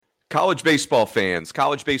College baseball fans,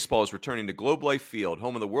 college baseball is returning to Globe Life Field,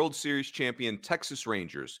 home of the World Series champion Texas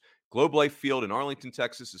Rangers. Globe Life Field in Arlington,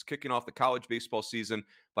 Texas is kicking off the college baseball season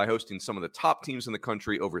by hosting some of the top teams in the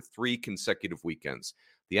country over 3 consecutive weekends.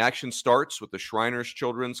 The action starts with the Shriners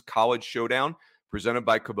Children's College Showdown presented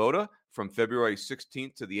by Kubota from February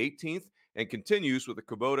 16th to the 18th and continues with the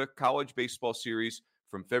Kubota College Baseball Series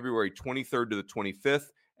from February 23rd to the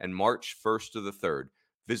 25th and March 1st to the 3rd.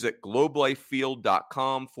 Visit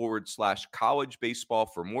globelifefield.com/college baseball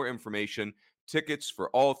for more information. Tickets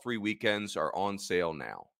for all 3 weekends are on sale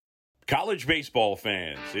now. College baseball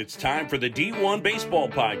fans, it's time for the D1 Baseball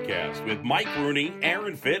Podcast with Mike Rooney,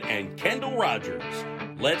 Aaron Fitt, and Kendall Rogers.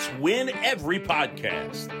 Let's win every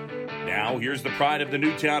podcast. Now, here's the pride of the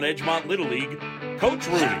Newtown Edgemont Little League, Coach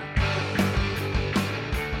Rooney.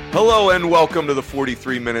 Hello and welcome to the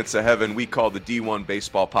 43 Minutes of Heaven we call the D1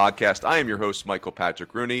 Baseball Podcast. I am your host, Michael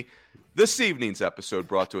Patrick Rooney. This evening's episode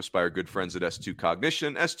brought to us by our good friends at S2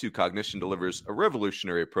 Cognition. S2 Cognition delivers a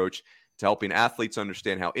revolutionary approach to helping athletes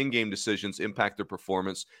understand how in-game decisions impact their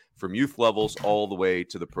performance from youth levels all the way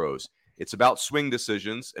to the pros. It's about swing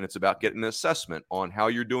decisions, and it's about getting an assessment on how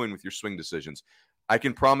you're doing with your swing decisions. I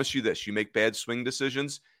can promise you this, you make bad swing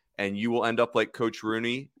decisions, and you will end up like Coach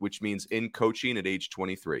Rooney, which means in coaching at age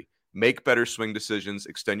 23. Make better swing decisions,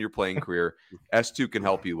 extend your playing career. S2 can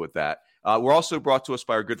help you with that. We're also brought to us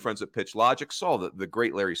by our good friends at Pitch Logic. Saw the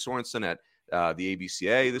great Larry Sorensen at the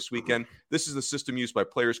ABCA this weekend. This is the system used by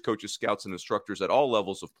players, coaches, scouts, and instructors at all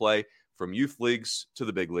levels of play, from youth leagues to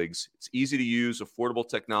the big leagues. It's easy to use, affordable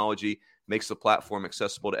technology, makes the platform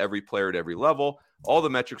accessible to every player at every level. All the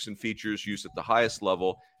metrics and features used at the highest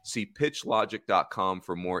level. See pitchlogic.com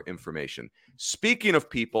for more information. Speaking of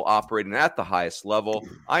people operating at the highest level,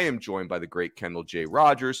 I am joined by the great Kendall J.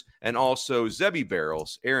 Rogers and also Zebby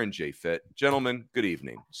Barrels, Aaron J. Fitt. Gentlemen, good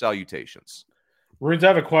evening. Salutations. We're going to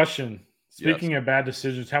have a question. Speaking of bad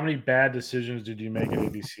decisions, how many bad decisions did you make at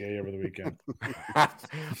ABCA over the weekend?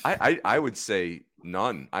 I would say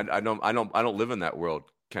none. I don't live in that world,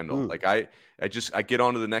 Kendall. Like I get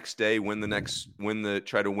on to the next day,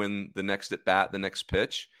 try to win the next at bat, the next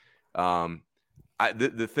pitch.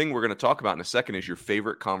 The thing we're going to talk about in a second is your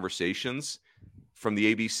favorite conversations from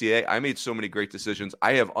the ABCA. I made so many great decisions.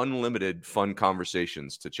 I have unlimited fun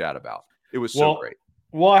conversations to chat about. It was so great.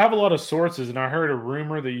 Well, I have a lot of sources, and I heard a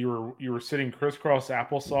rumor that you were sitting crisscross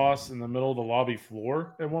applesauce in the middle of the lobby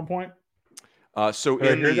floor at one point.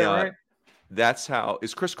 Right? That's how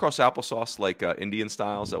is crisscross applesauce like Indian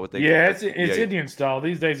style? Is that what they? Yeah, it's Indian style.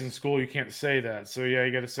 These days in school, you can't say that. So yeah,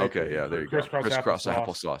 you got to say. Okay, yeah, there you go. Crisscross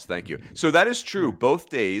applesauce. Thank you. So that is true. Both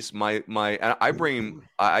days, I blame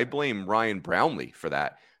Ryan Brownlee for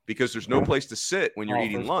that because there's no place to sit when you're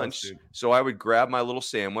eating lunch. So I would grab my little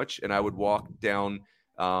sandwich and I would walk down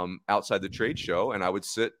outside the trade show, and I would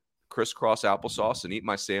sit crisscross applesauce and eat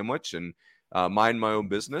my sandwich and mind my own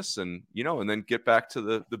business, and then get back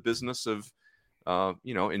to the business of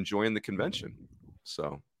enjoying the convention.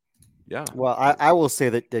 So, yeah. Well, I will say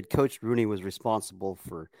that Coach Rooney was responsible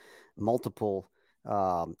for multiple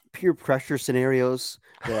peer pressure scenarios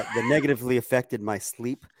that negatively affected my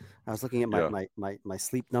sleep. I was looking at my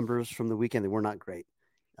sleep numbers from the weekend; they were not great,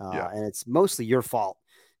 and it's mostly your fault.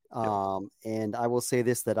 And I will say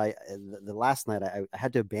this, that the last night I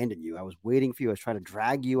had to abandon you. I was waiting for you. I was trying to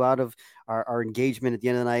drag you out of our engagement at the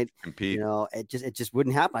end of the night. Compete. It just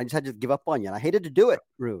wouldn't happen. I just had to give up on you. And I hated to do it,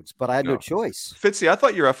 Rudes, but I had no choice. Fitzy, I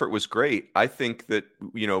thought your effort was great. I think that,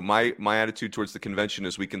 my attitude towards the convention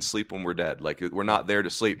is we can sleep when we're dead. Like, we're not there to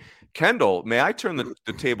sleep. Kendall, may I turn the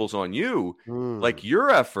tables on you? Like, your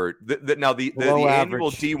effort, the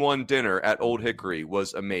annual D1 dinner at Old Hickory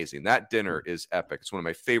was amazing. That dinner is epic. It's one of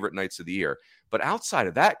my favorite nights of the year. But outside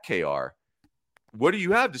of that, KR, what do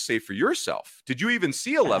you have to say for yourself? Did you even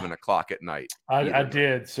see 11 o'clock at night? I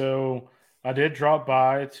did. So I did drop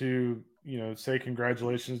by to, say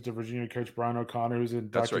congratulations to Virginia coach Brian O'Connor, who's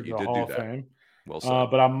inducted to the Hall of Fame. Well said.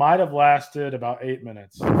 But I might have lasted about 8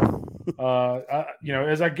 minutes. As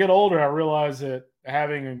I get older, I realize that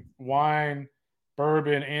having wine,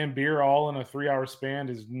 bourbon, and beer all in a 3-hour span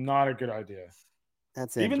is not a good idea.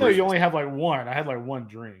 That's even though you only have like one. I had like one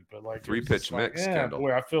drink, but like 3-pitch mix.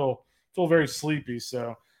 Boy, I feel very sleepy.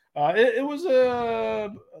 So it was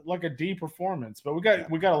like a D performance, but we got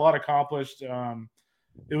a lot accomplished.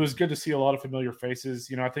 It was good to see a lot of familiar faces.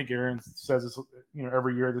 I think Aaron says this,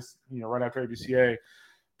 every year right after ABCA,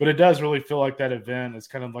 but it does really feel like that event is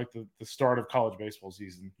kind of like the start of college baseball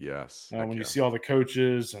season. Yes. You see all the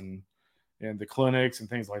coaches and the clinics and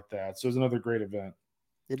things like that. So it was another great event.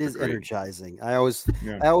 It is Agreed. energizing. I always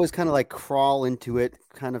kind of like crawl into it,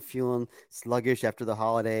 kind of feeling sluggish after the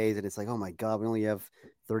holidays. And it's like, oh my God, we only have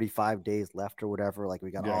 35 days left or whatever. Like we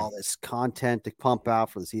got all this content to pump out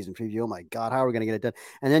for the season preview. Oh my God, how are we going to get it done?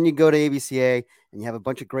 And then you go to ABCA and you have a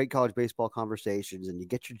bunch of great college baseball conversations and you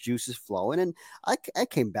get your juices flowing. And I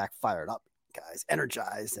came back fired up, guys,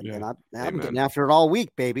 energized. And I'm getting after it all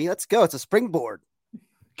week, baby. Let's go. It's a springboard.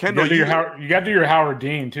 Kendall, you got to do your Howard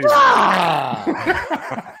Dean too.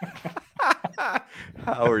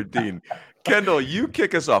 Howard Dean. Kendall, you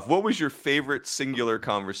kick us off. What was your favorite singular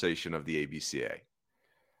conversation of the ABCA?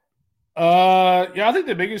 I think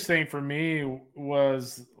the biggest thing for me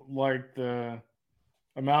was like the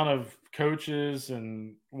amount of coaches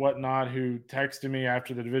and whatnot who texted me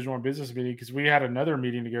after the Division I business meeting, because we had another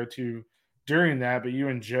meeting to go to during that, but you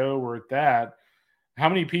and Joe were at that. How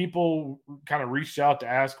many people kind of reached out to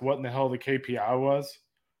ask what in the hell the KPI was,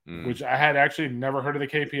 which I had actually never heard of the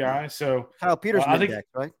KPI. So Kyle Peters, I think,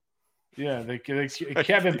 right? Yeah,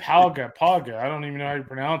 Kevin Palga. I don't even know how you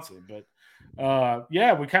pronounce it, but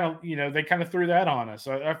we kind of, they kind of threw that on us.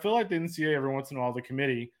 I feel like the NCAA every once in a while, the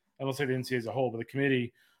committee, I don't say the NCAA as a whole, but the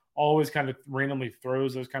committee always kind of randomly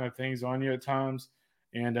throws those kind of things on you at times.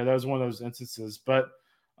 And that was one of those instances. But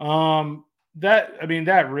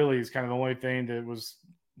that really is kind of the only thing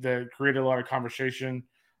that created a lot of conversation.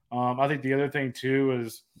 I think the other thing too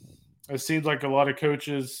is it seems like a lot of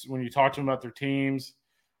coaches, when you talk to them about their teams,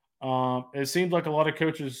 it seems like a lot of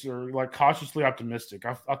coaches are like cautiously optimistic.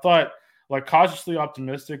 I thought like cautiously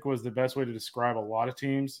optimistic was the best way to describe a lot of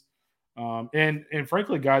teams. And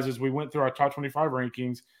frankly, guys, as we went through our top 25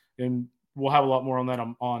 rankings, and we'll have a lot more on that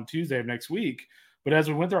on Tuesday of next week. But as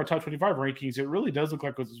we went through our top 25 rankings, it really does look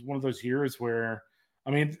like it was one of those years where,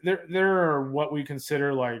 I mean, there are what we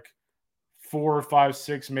consider like 4, 5,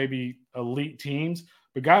 6, maybe elite teams.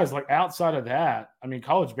 But guys, like outside of that, I mean,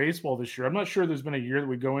 college baseball this year, I'm not sure there's been a year that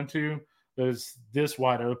we go into that is this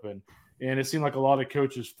wide open. And it seemed like a lot of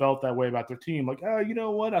coaches felt that way about their team. Like, oh, you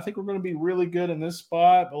know what? I think we're going to be really good in this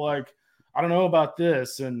spot, but like, I don't know about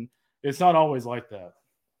this. And it's not always like that.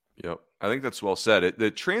 Yep. I think that's well said.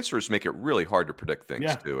 The transfers make it really hard to predict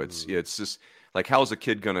things too. It's just like, how's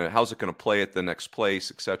it gonna play at the next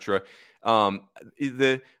place, etc.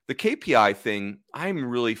 The KPI thing, I'm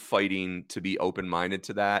really fighting to be open-minded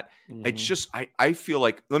to that. Mm-hmm. It's just, I feel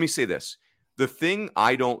like, let me say this. The thing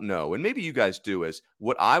I don't know, and maybe you guys do, is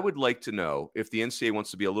what I would like to know if the NCAA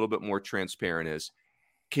wants to be a little bit more transparent is,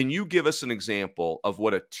 can you give us an example of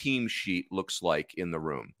what a team sheet looks like in the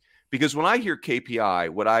room? Because when I hear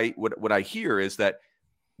KPI, what I hear is that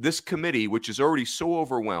this committee, which is already so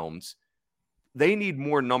overwhelmed, they need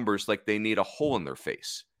more numbers, like they need a hole in their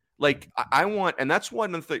face. Like I want, and that's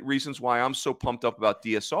one of the reasons why I'm so pumped up about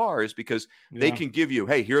DSR is because they can give you,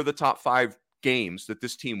 hey, here are the top 5 games that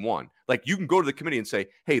this team won. Like you can go to the committee and say,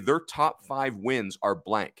 hey, their top 5 wins are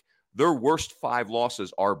blank. Their worst 5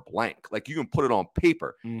 losses are blank. Like you can put it on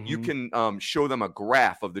paper. Mm-hmm. You can show them a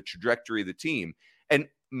graph of the trajectory of the team. And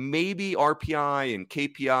maybe RPI and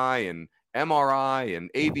KPI and MRI and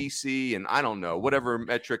ABC and I don't know, whatever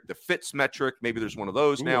metric, the FITS metric, maybe there's one of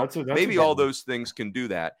those now. Maybe all those things can do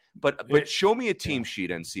that. But show me a team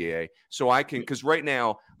sheet, NCAA, so I can, because right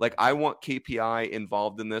now, like I want KPI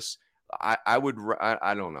involved in this. I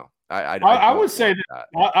don't know. I would say that.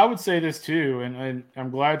 I would say this too, and I'm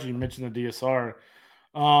glad you mentioned the DSR.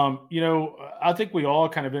 I think we all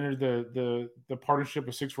kind of entered the partnership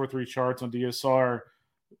with 643 Charts on DSR.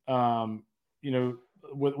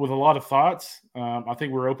 With a lot of thoughts. I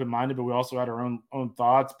think we're open-minded, but we also had our own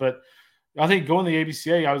thoughts. But I think going to the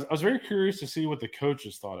ABCA, I was very curious to see what the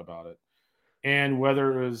coaches thought about it, and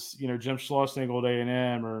whether it was Jim Schlossnagle at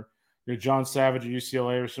A&M or John Savage at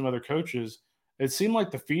UCLA or some other coaches. It seemed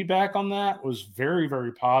like the feedback on that was very,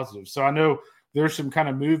 very positive. So I know there's some kind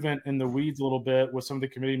of movement in the weeds a little bit with some of the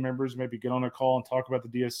committee members, maybe get on a call and talk about the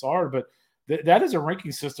DSR, but that is a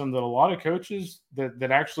ranking system that a lot of coaches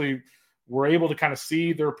that actually were able to kind of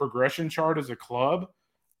see their progression chart as a club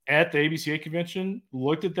at the ABCA convention,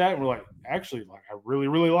 looked at that and were like, actually, like, I really,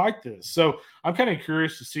 really like this. So I'm kind of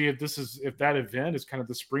curious to see if that event is kind of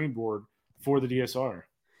the springboard for the DSR.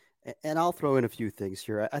 And I'll throw in a few things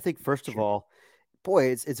here. I think, first of all, boy,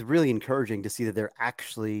 it's really encouraging to see that they're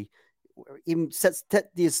actually, even set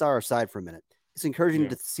DSR aside for a minute. It's encouraging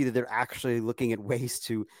to see that they're actually looking at ways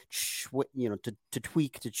to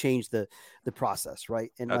tweak, to change the process,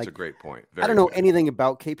 right? And that's a great point. I don't know anything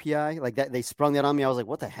about KPI. Like that, they sprung that on me. I was like,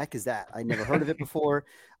 what the heck is that? I never heard of it before.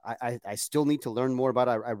 I still need to learn more about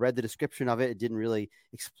it. I read the description of it. It didn't really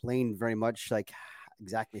explain very much, like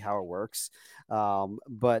exactly how it works.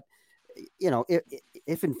 But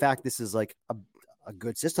if in fact this is like a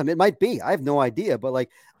good system. It might be. I have no idea, but like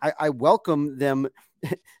I welcome them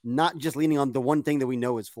not just leaning on the one thing that we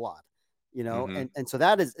know is flawed. And so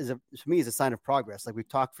that is to me is a sign of progress. Like we've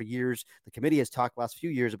talked for years, the committee has talked last few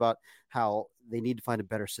years about how they need to find a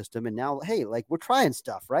better system. And now, hey, like we're trying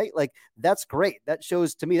stuff, right? Like that's great. That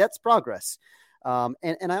shows to me that's progress.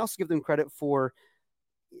 And I also give them credit for,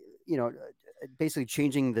 basically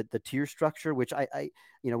changing the tier structure, which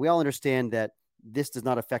we all understand that this does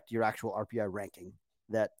not affect your actual RPI ranking.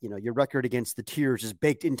 That your record against the tiers is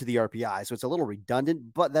baked into the RPI, so it's a little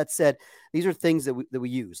redundant. But that said, these are things that we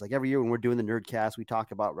use. Like every year when we're doing the Nerdcast, we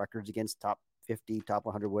talk about records against top 50, top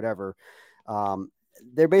 100, whatever.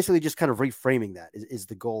 They're basically just kind of reframing that is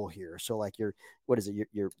the goal here. So like your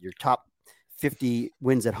top 50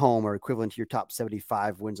 wins at home are equivalent to your top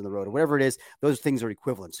 75 wins on the road, or whatever it is. Those things are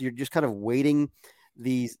equivalent. So you're just kind of weighting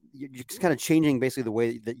these. You're just kind of changing basically the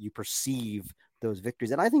way that you perceive those victories.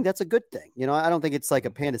 And I think that's a good thing. I don't think it's like a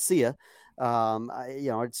panacea.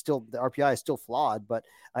 It's still, the RPI is still flawed, but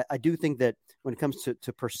I do think that when it comes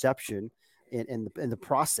to perception and the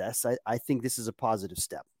process, I think this is a positive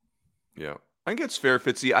step. Yeah. I think it's fair,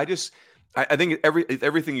 Fitzy. I think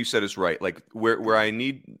everything you said is right. Like where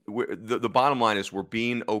the bottom line is we're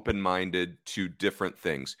being open-minded to different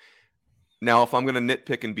things. Now, if I'm going to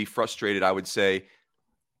nitpick and be frustrated, I would say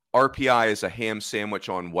RPI is a ham sandwich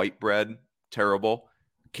on white bread. Terrible.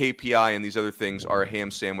 KPI and these other things are a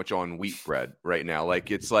ham sandwich on wheat bread right now.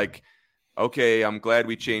 Like it's like, okay, I'm glad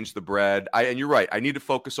we changed the bread. And you're right. I need to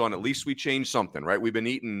focus on at least we changed something, right? We've been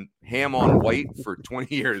eating ham on white for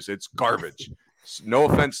 20 years. It's garbage. No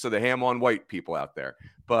offense to the ham on white people out there,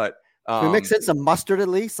 but can we mix in some mustard at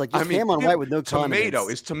least? Like just ham on white with no tomato.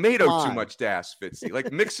 Is tomato too much to ask, Fitzy?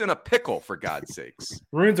 Like mix in a pickle for God's sakes.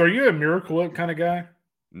 Runes, are you a Miracle Whip kind of guy?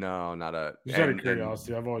 No, not a. Just out of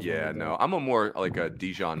curiosity, I've always. Yeah, no, I'm a more like a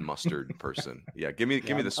Dijon mustard person. Yeah, give me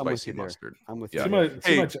the spicy mustard. I'm with you. Too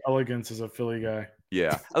much elegance as a Philly guy.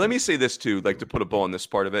 Yeah, let me say this too, like to put a bow on this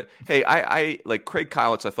part of it. Hey, I like Craig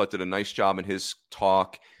Kylitz. I thought did a nice job in his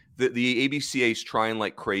talk. The ABCA is trying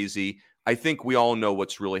like crazy. I think we all know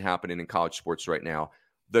what's really happening in college sports right now.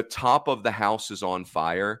 The top of the house is on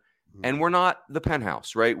fire. And we're not the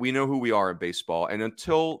penthouse, right? We know who we are in baseball. And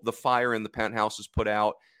until the fire in the penthouse is put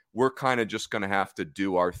out, we're kind of just going to have to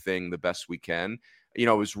do our thing the best we can. It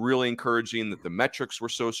was really encouraging that the metrics were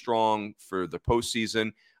so strong for the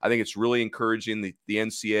postseason. I think it's really encouraging the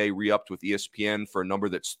NCAA re-upped with ESPN for a number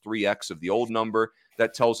that's 3x of the old number.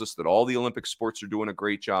 That tells us that all the Olympic sports are doing a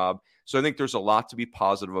great job. So I think there's a lot to be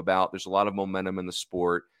positive about. There's a lot of momentum in the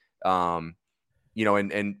sport. And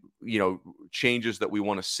changes that we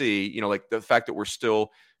want to see, like the fact that we're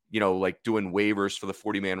still, like doing waivers for the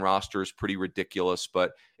 40-man roster is pretty ridiculous,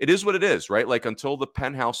 but it is what it is, right? Like until the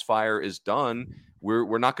penthouse fire is done,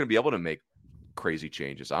 we're not going to be able to make crazy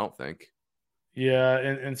changes, I don't think. Yeah.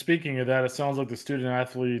 And speaking of that, it sounds like the student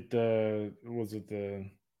athlete, was it the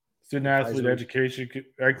student athlete education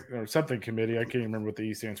or something committee? I can't remember what the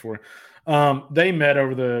E stands for. They met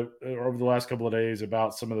over the last couple of days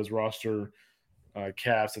about some of those roster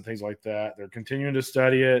caps and things like that. They're continuing to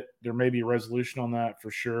study it. There may be a resolution on that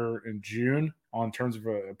for sure in June on terms of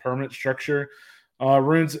a permanent structure.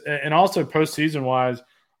 Runes, and also postseason wise,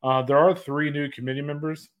 there are 3 new committee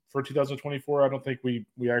members for 2024. I don't think we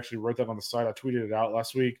actually wrote that on the site. I tweeted it out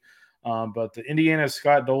last week. But the Indiana's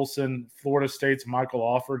Scott Dolson, Florida State's Michael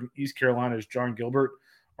Alford, East Carolina's John Gilbert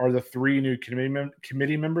are the 3 new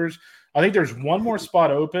committee members. I think there's one more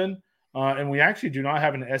spot open. And we actually do not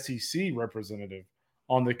have an SEC representative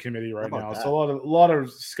on the committee right now. That? So a lot of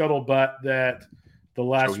scuttlebutt that the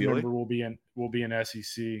last member will be an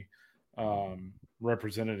SEC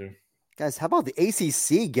representative. Guys, how about the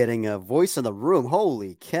ACC getting a voice in the room?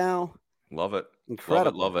 Holy cow! Love it,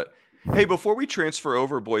 incredible, love it. Hey, before we transfer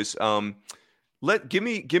over, boys, give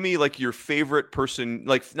me like your favorite person,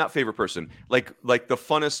 like not favorite person, like the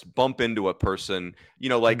funnest bump into a person.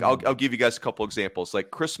 I'll give you guys a couple examples.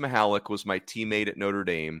 Like Chris Mihalik was my teammate at Notre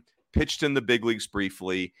Dame, pitched in the big leagues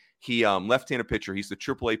briefly. He left-handed pitcher. He's the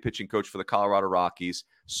AAA pitching coach for the Colorado Rockies.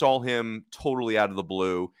 Saw him totally out of the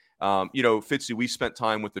blue. Fitzy, we spent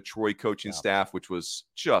time with the Troy coaching staff, which was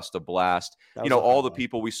just a blast. All the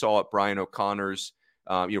people we saw at Brian O'Connor's,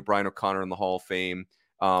 Brian O'Connor in the Hall of Fame.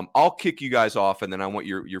 I'll kick you guys off, and then I want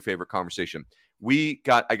your favorite conversation.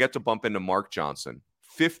 I got to bump into Mark Johnson.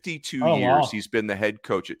 52 years. Wow. He's been the head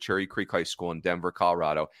coach at Cherry Creek High School in Denver,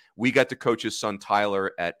 Colorado. We got to coach his son,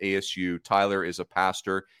 Tyler, at ASU. Tyler is a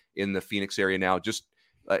pastor in the Phoenix area now. Just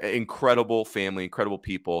incredible family, incredible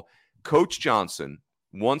people. Coach Johnson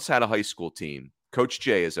once had a high school team. Coach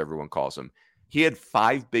J, as everyone calls him. He had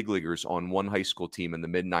 5 big leaguers on one high school team in the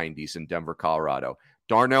mid-90s in Denver, Colorado.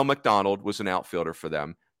 Darnell McDonald was an outfielder for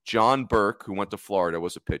them. John Burke, who went to Florida,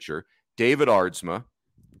 was a pitcher. David Ardsma,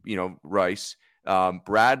 Rice,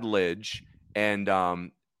 Brad Lidge, and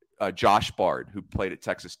Josh Bard, who played at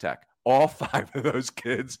Texas Tech. All 5 of those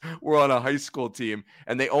kids were on a high school team,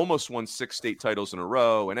 and they almost won 6 state titles in a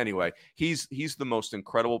row. And anyway, he's the most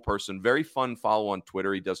incredible person. Very fun follow on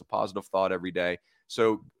Twitter. He does a positive thought every day.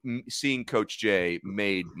 So seeing Coach Jay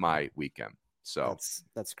made my weekend. So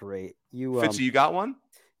that's great. Fitzy, you got one?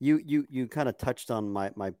 You kind of touched on my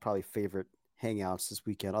probably favorite hangouts this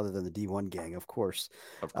weekend, other than the D1 gang, of course.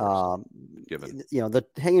 Of course. Given. The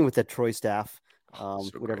hanging with that Troy staff. So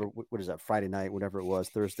whatever, great. what is that? Friday night, whatever it was,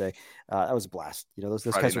 Thursday. That was a blast. Those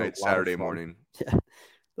Friday guys night, Saturday morning. Yeah,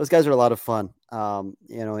 those guys are a lot of fun.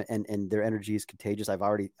 And their energy is contagious. I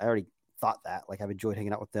already thought that. Like, I've enjoyed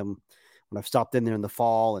hanging out with them when I've stopped in there in the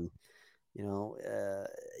fall, and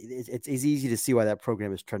it's easy to see why that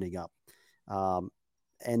program is trending up.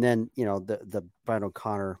 And then the Brian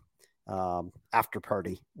O'Connor after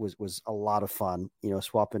party was a lot of fun.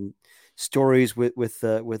 Swapping stories with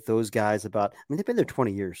those guys about. I mean, they've been there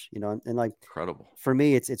 20 years. And like, incredible. For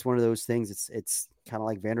me, it's one of those things. It's kind of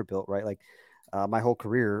like Vanderbilt, right? Like, my whole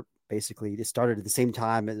career basically it started at the same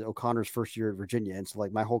time as O'Connor's first year at Virginia, and so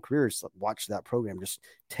like my whole career is watched that program just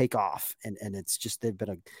take off, and it's just they've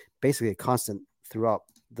been basically a constant throughout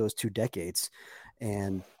those 2 decades,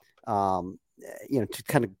 and to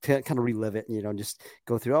kind of relive it, and just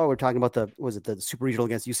go through. Oh, we're talking about the super regional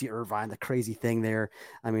against UC Irvine, the crazy thing there.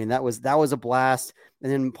 I mean, that was a blast. And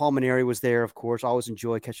then Paul Maneri was there, of course. I always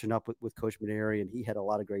enjoy catching up with Coach Maneri, and he had a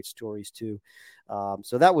lot of great stories too.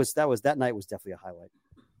 So that night was definitely a highlight.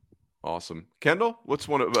 Awesome. Kendall, what's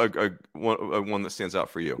one that stands out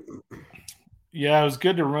for you? Yeah, it was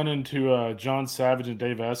good to run into John Savage and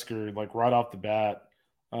Dave Esker like right off the bat.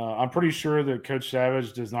 I'm pretty sure that Coach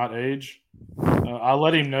Savage does not age. I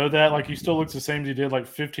let him know that. Like, he still looks the same as he did like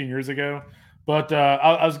 15 years ago. But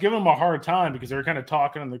I was giving him a hard time because they were kind of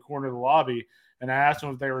talking in the corner of the lobby, and I asked them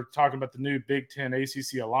if they were talking about the new Big Ten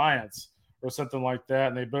ACC alliance or something like that,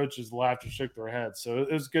 and they both just laughed and shook their heads. So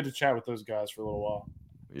it was good to chat with those guys for a little while.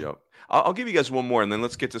 Yep. I'll give you guys one more, and then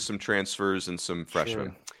let's get to some transfers and some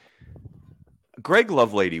freshmen. Sure. Greg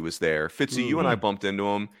Lovelady was there. Fitzy, you and I bumped into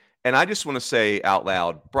him, and I just want to say out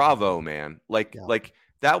loud, bravo, man. Like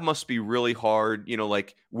that must be really hard.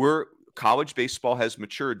 College baseball has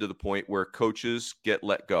matured to the point where coaches get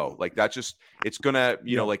let go. Like, that's just, it's gonna,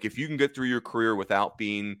 like, if you can get through your career without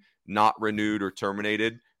being not renewed or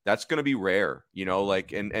terminated, that's going to be rare,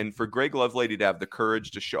 and for Greg Lovelady to have the courage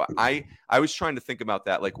to show, I was trying to think about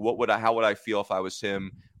that. Like, how would I feel if I was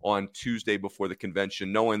him on Tuesday before the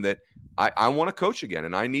convention, knowing that I want to coach again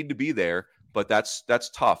and I need to be there, but that's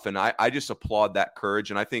tough. And I just applaud that courage.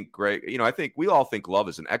 And I think Greg, I think we all think Love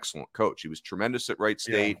is an excellent coach. He was tremendous at Wright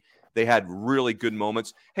State. Yeah. They had really good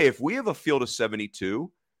moments. Hey, if we have a field of 72,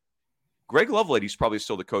 Greg Lovelady's probably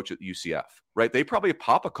still the coach at UCF, right? They probably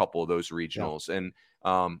pop a couple of those regionals. Yeah.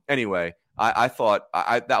 And anyway, I thought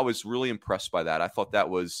I was really impressed by that. I thought that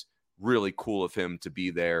was really cool of him to be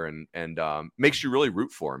there, and makes you really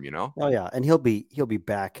root for him, Oh yeah, and he'll be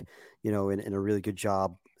back, in a really good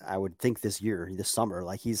job. I would think this summer.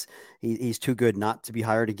 Like, he's too good not to be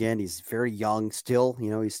hired again. He's very young still.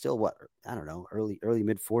 He's still what, I don't know, early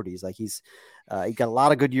mid 40s. Like, he got a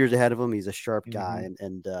lot of good years ahead of him. He's a sharp guy,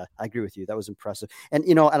 and I agree with you. That was impressive. And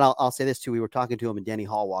and I'll say this too. We were talking to him, and Danny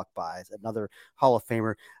Hall walked by, another Hall of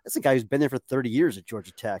Famer. That's a guy who's been there for 30 years at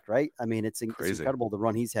Georgia Tech, right? I mean, it's incredible the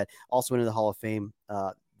run he's had. Also into the Hall of Fame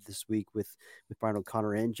this week with Brian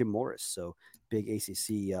O'Connor and Jim Morris. So big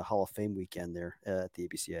ACC Hall of Fame weekend there at the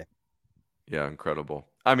ABCA. Yeah, incredible.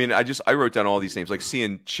 I mean, I wrote down all these names, like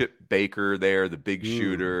seeing Chip Baker there, the big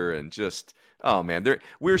shooter, and just, oh man,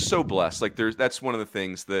 we're so blessed. Like, that's one of the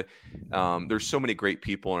things that there's so many great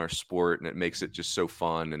people in our sport, and it makes it just so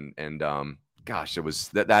fun. And gosh, it was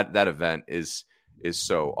that event is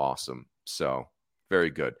so awesome. So very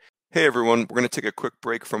good. Hey everyone, we're going to take a quick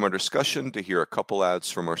break from our discussion to hear a couple ads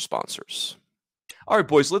from our sponsors. All right,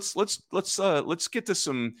 boys, let's get to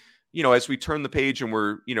some, as we turn the page and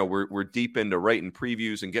we're deep into writing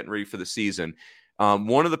previews and getting ready for the season.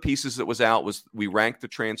 One of the pieces that was out was we ranked the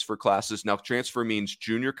transfer classes. Now, transfer means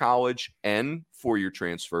junior college and four-year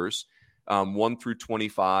transfers, 1 through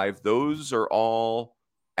 25. Those are all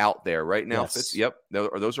out there right now. Yes. Yep,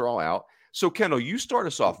 those are all out. So, Kendall, you start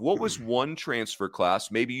us off. What was one transfer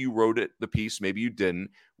class? Maybe you wrote the piece, maybe you didn't.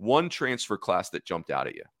 One transfer class that jumped out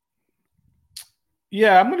at you.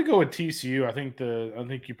 Yeah, I'm going to go with TCU. I think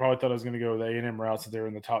you probably thought I was going to go with A&M routes if they were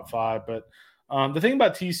in the top 5, but The thing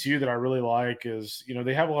about TCU that I really like is,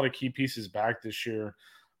 they have a lot of key pieces back this year.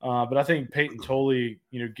 But I think Peyton Tolley,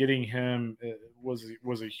 getting him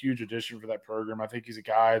was a huge addition for that program. I think he's a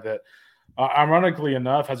guy that, ironically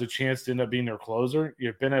enough, has a chance to end up being their closer.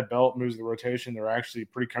 If Bennett Belt moves the rotation, they're actually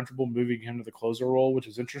pretty comfortable moving him to the closer role, which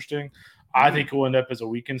is interesting. I think he'll end up as a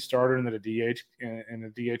weekend starter and then a DH in a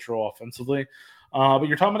DH role offensively. But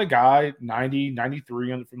you're talking about a guy 90,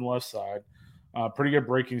 93 from the left side. Pretty good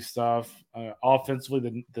breaking stuff.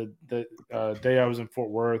 Offensively, the day I was in Fort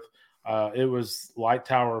Worth, it was light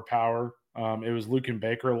tower power. It was Luke and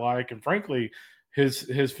Baker like, and frankly,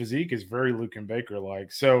 his physique is very Luke and Baker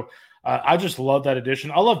like. So I just love that addition.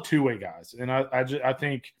 I love two-way guys, and I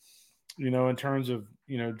think, in terms of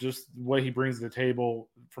just what he brings to the table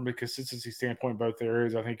from a consistency standpoint, both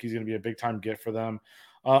areas, I think he's going to be a big time get for them.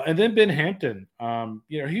 And then Ben Hampton,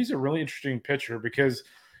 he's a really interesting pitcher because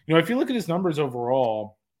if you look at his numbers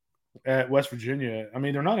overall at West Virginia, I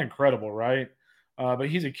mean, they're not incredible, right? But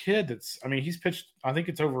he's a kid he's pitched, I think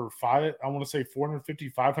it's over 450,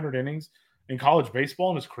 500 innings in college baseball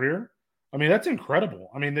in his career. I mean, that's incredible.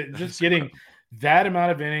 I mean, just getting that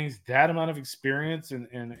amount of innings, that amount of experience and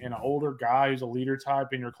an older guy who's a leader type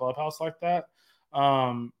in your clubhouse like that.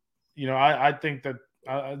 I think that,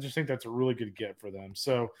 I just think that's a really good get for them.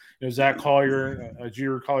 So, Zach Collier, a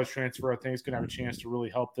junior college transfer, I think is going to have a chance to really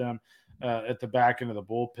help them at the back end of the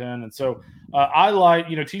bullpen. And so I like,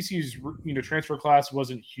 TCU's, transfer class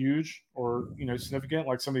wasn't huge or, significant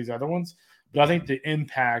like some of these other ones, but I think the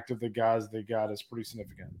impact of the guys they got is pretty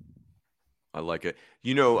significant. I like it.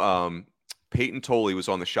 Peyton Tolley was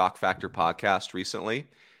on the Shock Factor podcast recently,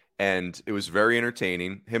 and it was very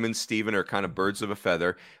entertaining. Him and Steven are kind of birds of a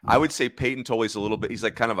feather. I would say Peyton Tolley's he's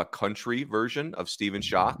like kind of a country version of Steven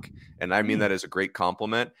Shock, and I mean that as a great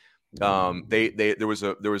compliment. There was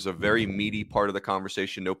a very meaty part of the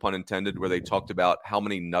conversation, no pun intended, where they talked about how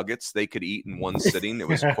many nuggets they could eat in one sitting. It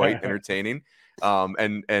was quite entertaining.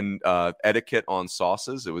 And etiquette on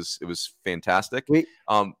sauces. It was fantastic.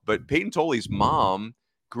 But Peyton Tolley's mom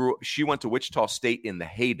she went to Wichita State in the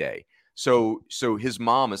heyday. So his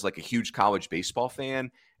mom is like a huge college baseball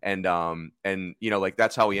fan. And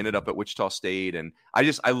that's how he ended up at Wichita State. And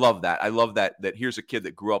I love that. I love that here's a kid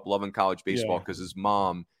that grew up loving college baseball because his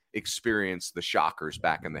mom experienced the Shockers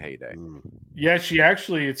back in the heyday. Yeah, she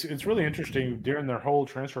actually, it's really interesting during their whole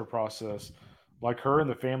transfer process. Like her and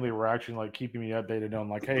the family were actually like keeping me updated on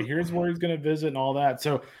like, hey, here's where he's going to visit and all that.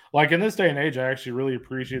 So like in this day and age, I actually really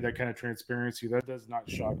appreciate that kind of transparency. That does not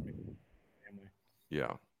shock me.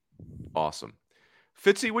 Yeah. Awesome.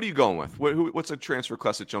 Fitzy, what are you going with? What's a transfer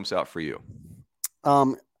class that jumps out for you?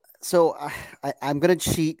 So I'm going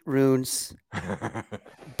to cheat, Runes,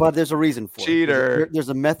 but there's a reason for Cheater. it. There's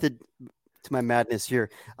a method to my madness here,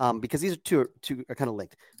 because these are two are kind of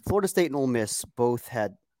linked. Florida State and Ole Miss both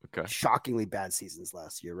had shockingly bad seasons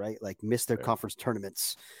last year, right? Like missed their conference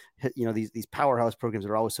tournaments. These powerhouse programs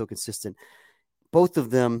that are always so consistent. Both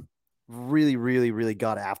of them really, really, really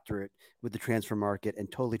got after it with the transfer market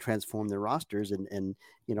and totally transformed their rosters. And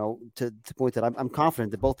to the point that I'm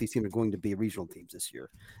confident that both these teams are going to be regional teams this year.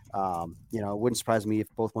 It wouldn't surprise me if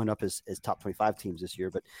both went up as top 25 teams this year.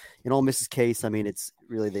 But in Ole Miss's case, I mean, it's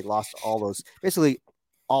really, they lost basically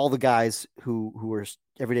all the guys who were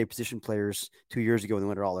everyday position players 2 years ago in the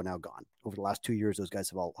winter all are now gone. Over the last 2 years, those guys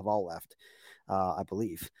have all left. I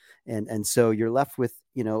believe. And so you're left with,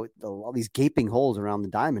 all these gaping holes around the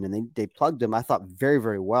diamond, and they plugged them, I thought, very,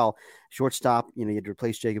 very well. Shortstop, you had to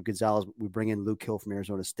replace Jacob Gonzalez. We bring in Luke Hill from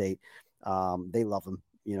Arizona State. They love him.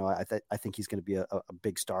 I think he's going to be a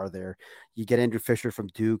big star there. You get Andrew Fisher from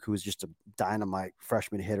Duke, who is just a dynamite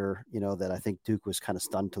freshman hitter, that I think Duke was kind of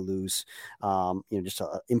stunned to lose. Just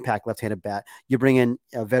an impact left-handed bat. You bring in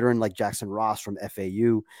a veteran like Jackson Ross from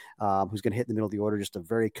FAU, who's going to hit in the middle of the order, just a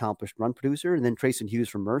very accomplished run producer. And then Trayson Hughes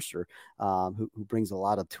from Mercer, who brings a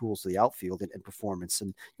lot of tools to the outfield and performance.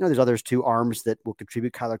 And, there's others too, arms that will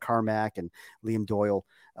contribute, Kyler Carmack and Liam Doyle,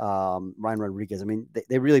 Ryan Rodriguez. I mean,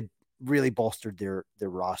 they really bolstered their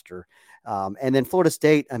roster. And then Florida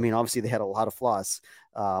State, I mean, obviously they had a lot of flaws.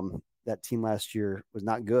 That team last year was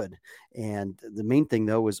not good. And the main thing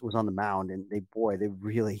though was on the mound. And they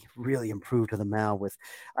really, really improved to the mound with,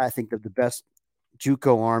 I think, the best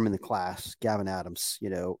JUCO arm in the class, Gavin Adams,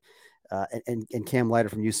 and Cam Leiter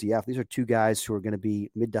from UCF. These are two guys who are going to be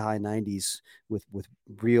mid to high 90s with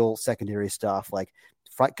real secondary stuff. Like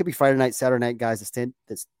could be Friday night, Saturday night guys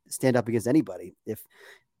that stand up against anybody.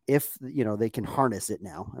 If they can harness it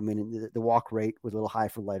now. I mean, the walk rate was a little high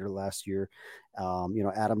for Leiter last year.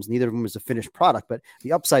 Adams, neither of them was a finished product, but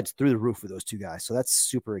the upside's through the roof with those two guys. So that's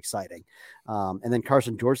super exciting. And then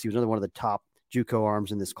Carson Dorsey was another one of the top JUCO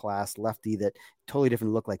arms in this class, lefty that totally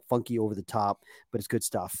different look, like funky over the top, but it's good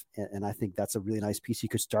stuff. And I think that's a really nice piece. He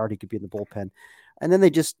could start. He could be in the bullpen. And then they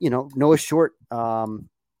just, Noah Short,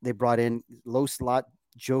 they brought in low slot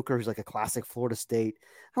joker who's like a classic Florida State.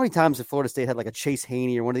 How many times have Florida State had like a Chase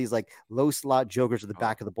Haney or one of these like low slot jokers at the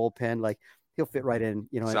back of the bullpen? Like he'll fit right in,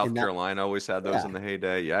 South Carolina always had those in the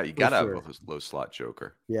heyday. Yeah, you got to have a low slot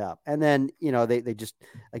joker. Yeah. And then, they just,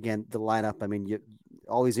 again, the lineup, I mean,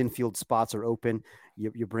 all these infield spots are open.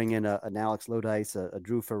 You bring in an Alex Lodice, a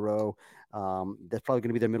Drew Farrow. That's probably going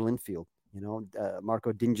to be their middle infield.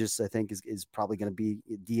 Marco Dinges, I think, is probably going to be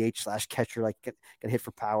DH/catcher, like going to hit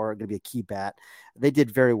for power, going to be a key bat. They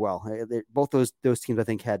did very well. Both those teams, I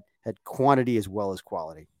think, had quantity as well as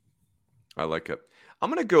quality. I like it. I'm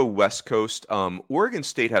going to go West Coast. Oregon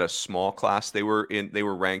State had a small class. They were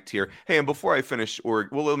ranked here. Hey, and before I finish,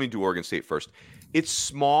 let me do Oregon State first. It's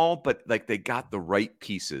small, but like they got the right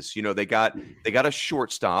pieces. They got a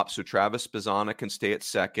shortstop, so Travis Bazzana can stay at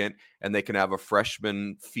second, and they can have a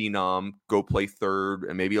freshman phenom go play third,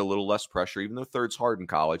 and maybe a little less pressure, even though third's hard in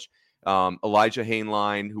college. Elijah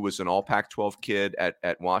Hainline, who was an all Pac-12 kid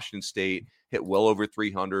at Washington State, hit well over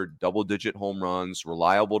 300, double-digit home runs,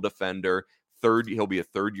 reliable defender. He'll be a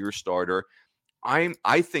third-year starter.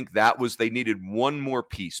 I think they needed one more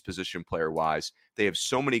piece position player wise. They have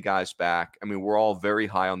so many guys back. I mean, we're all very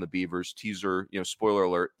high on the Beavers. Teaser, spoiler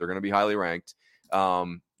alert, they're going to be highly ranked.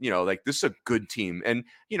 Like this is a good team, and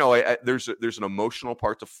there's an emotional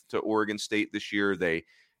part to Oregon State this year. They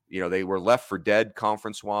were left for dead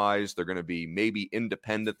conference wise. They're going to be maybe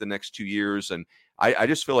independent the next 2 years, and I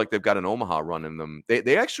just feel like they've got an Omaha run in them.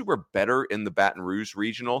 They actually were better in the Baton Rouge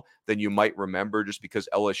regional than you might remember, just because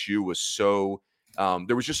LSU was so.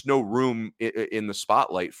 There was just no room in the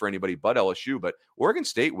spotlight for anybody but LSU. But Oregon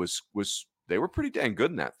State they were pretty dang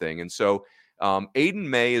good in that thing. And so Aiden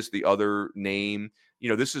May is the other name.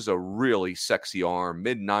 This is a really sexy arm,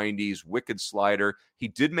 mid-90s, wicked slider. He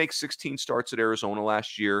did make 16 starts at Arizona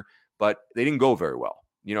last year, but they didn't go very well.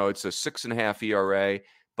 It's a 6.5 ERA,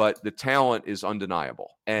 but the talent is undeniable.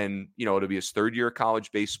 And, it'll be his third year of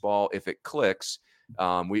college baseball. If it clicks,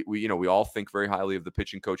 we all think very highly of the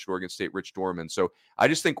pitching coach at Oregon State, Rich Dorman. So I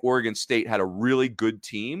just think Oregon State had a really good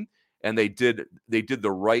team, and they did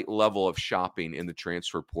the right level of shopping in the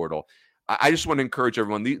transfer portal. I just want to encourage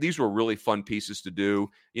everyone. These were really fun pieces to do.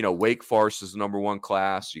 Wake Forest is the number one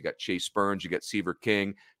class. You got Chase Burns, you got Seaver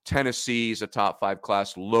King. Tennessee's a top 5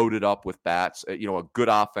 class, loaded up with bats. A good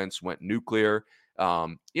offense went nuclear.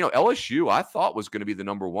 LSU I thought was going to be the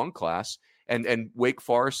number one class, and Wake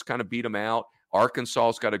Forest kind of beat them out.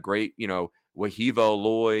 Arkansas's got a great, Wahiva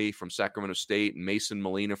Aloy from Sacramento State and Mason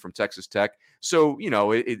Molina from Texas Tech. So,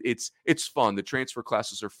 it's fun. The transfer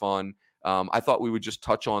classes are fun. I thought we would just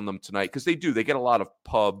touch on them tonight because they get a lot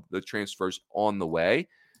of the transfers on the way.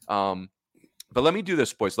 But let me do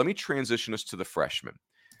this, boys. Let me transition us to the freshmen,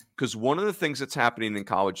 because one of the things that's happening in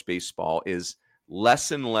college baseball is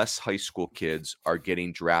less and less high school kids are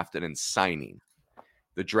getting drafted and signing.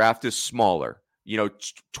 The draft is smaller.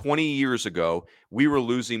 20 years ago, we were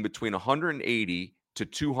losing between 180 to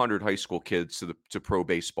 200 high school kids to pro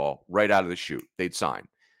baseball right out of the chute. They'd sign.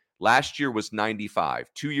 Last year was 95.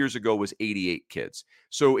 2 years ago was 88 kids.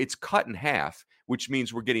 So it's cut in half, which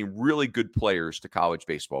means we're getting really good players to college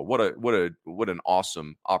baseball. What an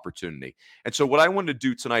awesome opportunity. And so what I wanted to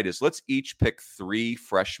do tonight is let's each pick 3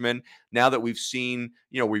 freshmen. Now that we've seen,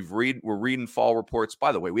 we're reading fall reports.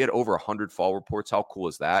 By the way, we had over 100 fall reports. How cool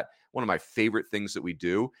is that? One of my favorite things that we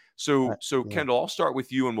do. So yeah. Kendall, I'll start with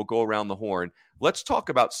you and we'll go around the horn. Let's talk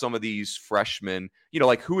about some of these freshmen,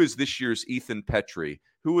 like who is this year's Ethan Petrie?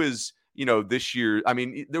 Who is, this year? I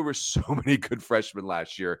mean, there were so many good freshmen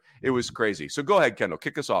last year. It was crazy. So go ahead, Kendall,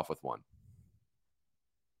 kick us off with one.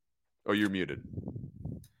 Oh, you're muted.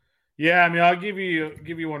 Yeah, I mean, I'll give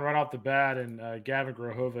you one right off the bat, and Gavin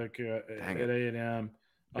Grohovic at A&M.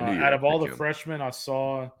 Out of all the freshmen I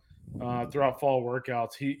saw throughout fall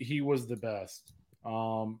workouts, he was the best.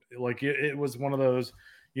 It was one of those,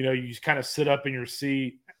 you just kind of sit up in your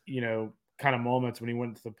seat, kind of moments when he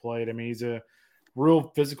went to the plate. I mean, he's a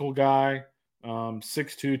real physical guy,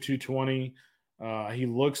 6'2", 220. He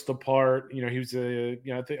looks the part. He was I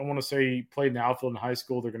want to say he played in outfield in high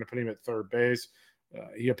school. They're going to put him at third base.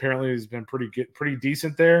 He apparently has been pretty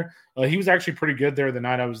decent there. He was actually pretty good there the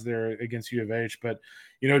night I was there against U of H. But,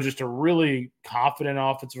 just a really confident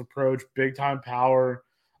offensive approach, big-time power.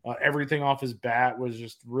 Everything off his bat was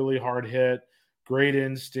just really hard hit, great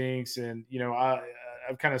instincts. And,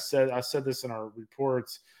 I've kind of said this in our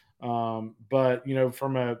reports, but,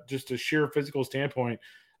 from just a sheer physical standpoint,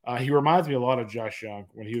 He reminds me a lot of Josh Young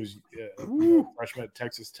when he was a freshman at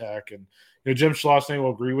Texas Tech. And Jim Schlossnagle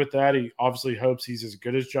will agree with that. He obviously hopes he's as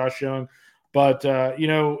good as Josh Young. But,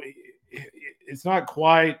 it's not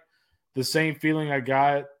quite the same feeling I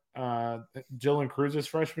got Dylan Cruz's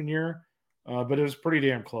freshman year. But it was pretty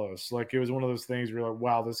damn close. Like, it was one of those things where you're like,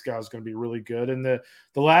 wow, this guy's going to be really good. And the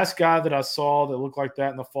last guy that I saw that looked like that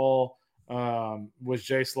in the fall was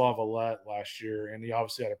Jaslav Alette last year. And he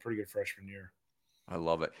obviously had a pretty good freshman year. I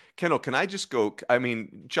love it. Kendall, can I just go? I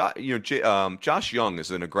mean, Josh Young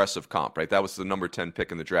is an aggressive comp, right? That was the number 10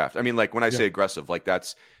 pick in the draft. I mean, like, when I say aggressive, like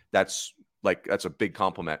that's a big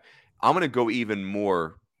compliment. I'm going to go even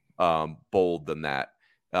more bold than that.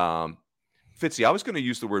 Fitzy, I was going to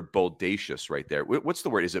use the word boldacious right there. What's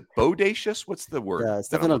the word? Is it bodacious? What's the word? Yeah, it's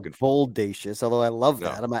definitely boldacious. Although I love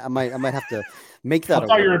that. I might have to make that. I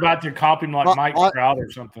thought you were about to copy him like Mike Trout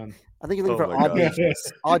or something. I think you're looking for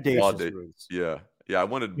audacious. Audacious. Yeah, I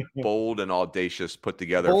wanted bold and audacious put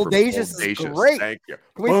together. Boldacious is great. Thank you.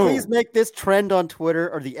 Can we please make this trend on Twitter,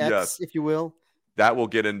 or the X, if you will? That will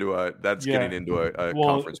get into getting into a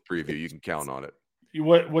conference preview. You can count on it.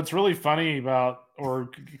 What's really funny about, or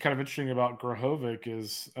kind of interesting about Grahovic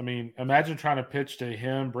is, I mean, imagine trying to pitch to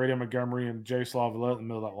him, Brady Montgomery, and Jaslav Alette in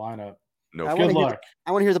the middle of that lineup. No, good luck.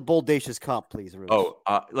 I want to hear the boldacious comp, please. Ruth.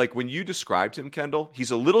 Like when you described him, Kendall,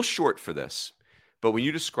 he's a little short for this, but when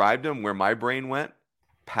you described him, where my brain went,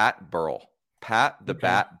 Pat Burrell,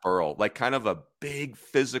 Bat Burrell, like kind of a big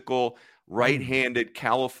physical, right-handed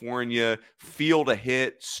California, field a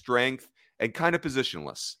hit, strength, and kind of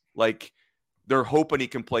positionless. Like, they're hoping he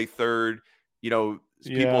can play third. People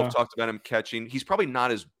have talked about him catching. He's probably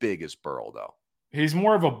not as big as Burrell, though. He's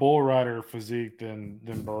more of a bull rider physique than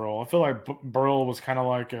Burrell. I feel like Burrell was kind of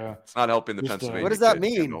like a. It's not helping the Pennsylvania. What does that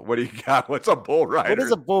mean? What do you got? What's a bull rider? What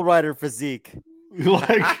is a bull rider physique?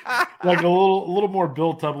 like a little more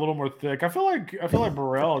built up, a little more thick. I feel like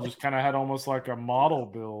Burrell just kind of had almost like a model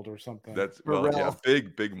build or something.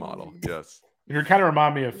 Big model. Yes. You kind of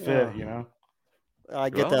remind me of Fit, I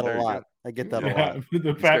get that a lot. I get that a lot.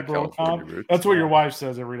 The Pat Burrell comp. That's what your wife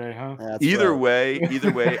says every day, huh? Either way,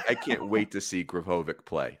 I can't wait to see Grahovic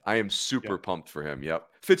play. I am super pumped for him. Yep.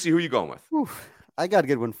 Fitzy, who are you going with? I got a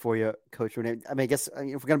good one for you, Coach Renee. I mean, I guess if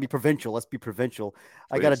we're going to be provincial, let's be provincial. Please.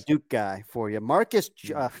 I got a Duke guy for you. Marcus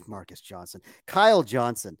Johnson. Kyle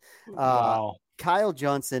Johnson. Wow. Kyle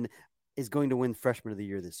Johnson is going to win Freshman of the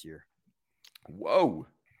Year this year. Whoa.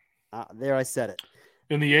 There, I said it.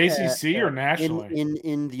 In the ACC or nationally?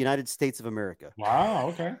 In the United States of America. Wow,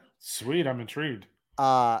 okay. Sweet, I'm intrigued.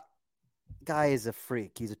 Guy is a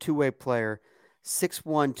freak. He's a two-way player,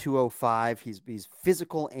 6'1", 205. He's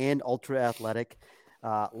physical and ultra-athletic.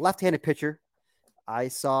 Left-handed pitcher. I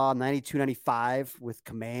saw 92, 95 with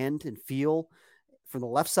command and feel from the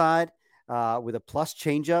left side with a plus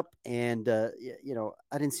changeup. And, I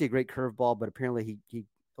didn't see a great curveball, but apparently he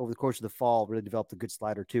over the course of the fall, really developed a good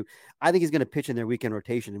slider too. I think he's going to pitch in their weekend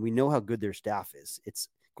rotation, and we know how good their staff is. It's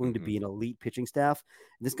going to be an elite pitching staff.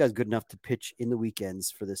 And this guy's good enough to pitch in the weekends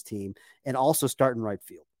for this team and also start in right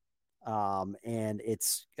field. And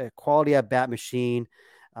it's a quality at bat machine,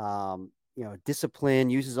 discipline,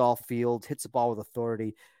 uses all fields, hits the ball with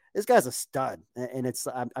authority. This guy's a stud. And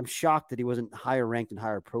I'm shocked that he wasn't higher ranked and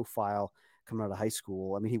higher profile coming out of high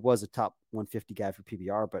school. I mean, he was a top 150 guy for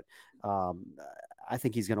PBR, but I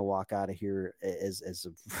think he's going to walk out of here as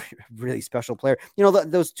a really special player.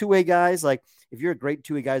 Those two-way guys, like if you're a great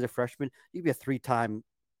two-way guy as a freshman, you'd be a 3-time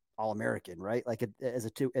All-American, right? Like as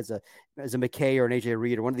a McKay or an AJ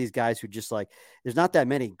Reed or one of these guys who just like, there's not that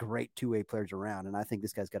many great two-way players around. And I think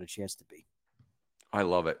this guy's got a chance to be. I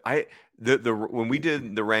love it. When we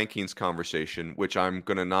did the rankings conversation, which I'm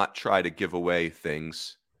going to not try to give away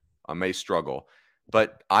things, I may struggle,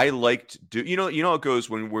 but I liked how it goes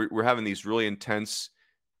when we're having these really intense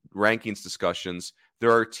rankings discussions.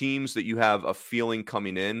 There are teams that you have a feeling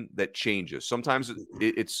coming in that changes. Sometimes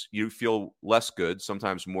it's you feel less good,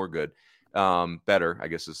 sometimes more good. Better, I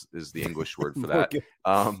guess is the English word for that.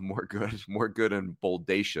 More good and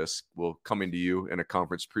boldacious will come into you in a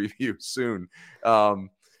conference preview soon.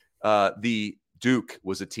 The Duke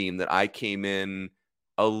was a team that I came in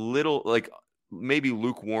a little like maybe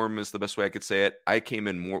lukewarm is the best way I could say it. I came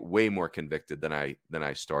in way more convicted than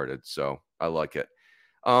I started, so I like it.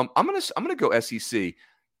 I'm gonna go SEC.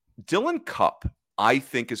 Dylan Cupp, I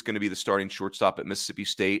think, is going to be the starting shortstop at Mississippi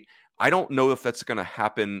State. I don't know if that's going to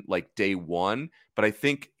happen like day one, but I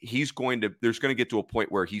think there's going to get to a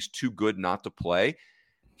point where he's too good not to play.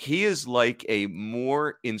 He is like a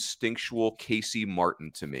more instinctual Casey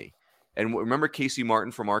Martin to me. And remember Casey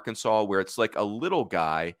Martin from Arkansas, where it's like a little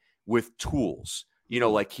guy with tools.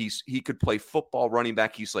 like he could play football running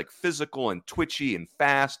back. He's like physical and twitchy and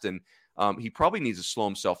fast. And he probably needs to slow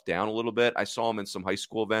himself down a little bit. I saw him in some high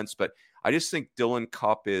school events, but I just think Dylan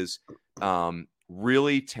Cupp is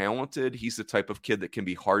really talented. He's the type of kid that can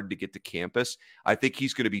be hard to get to campus. I think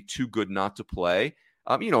he's going to be too good not to play.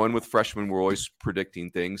 And with freshmen, we're always predicting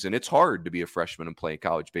things, and it's hard to be a freshman and play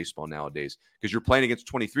college baseball nowadays because you're playing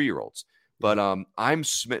against 23-year-olds. But I'm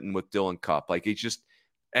smitten with Dylan Cupp. Like, it's just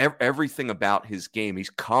everything about his game. He's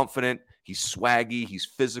confident. He's swaggy. He's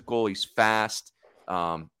physical. He's fast.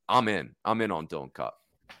 I'm in on Dylan Cupp.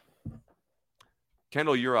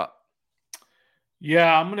 Kendall, you're up.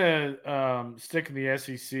 Yeah, I'm gonna stick in the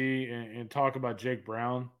SEC and talk about Jake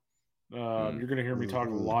Brown. You're gonna hear me talk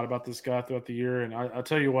a lot about this guy throughout the year, and I'll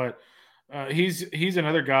tell you what, he's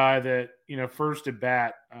another guy that first at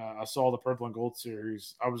bat, I saw the Purple and Gold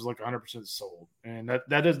series, I was like 100% sold, and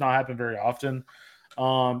that does not happen very often.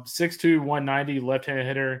 6'2", 190, left-handed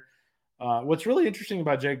hitter. What's really interesting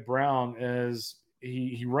about Jake Brown is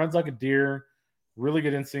he runs like a deer, really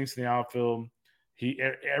good instincts in the outfield.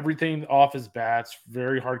 Everything off his bats,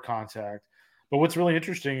 very hard contact. But what's really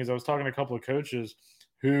interesting is I was talking to a couple of coaches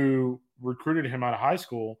who recruited him out of high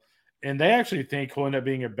school, and they actually think he'll end up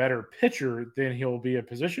being a better pitcher than he'll be a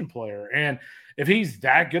position player. And if he's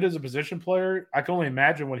that good as a position player, I can only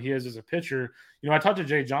imagine what he is as a pitcher. I talked to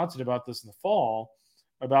Jay Johnson about this in the fall,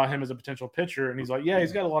 about him as a potential pitcher, and he's like, yeah,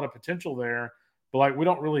 he's got a lot of potential there, but like we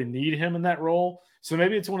don't really need him in that role. So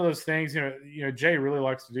maybe it's one of those things, Jay really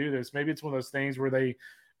likes to do this. Maybe it's one of those things where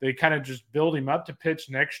they kind of just build him up to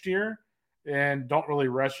pitch next year and don't really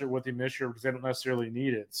rush it with him this year because they don't necessarily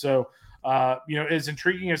need it. So, as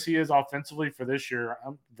intriguing as he is offensively for this year,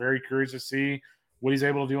 I'm very curious to see what he's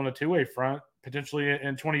able to do on the two-way front, potentially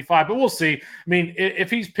in 25, but we'll see. I mean,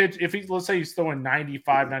 let's say he's throwing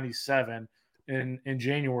 95, 97 in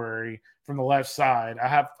January from the left side,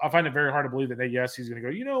 I find it very hard to believe that he's going to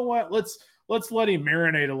go, you know what, let's let him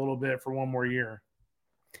marinate a little bit for one more year.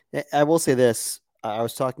 I will say this. I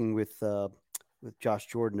was talking with Josh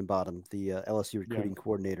Jordan about him, the LSU recruiting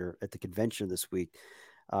coordinator, at the convention this week.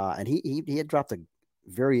 And he had dropped a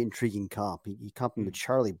very intriguing comp. He comped him with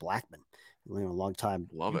Charlie Blackmon, a long time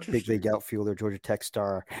big league outfielder, Georgia Tech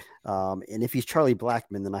star. And if he's Charlie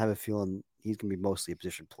Blackmon, then I have a feeling he's going to be mostly a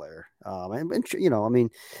position player.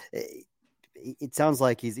 It sounds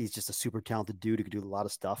like he's just a super talented dude who can do a lot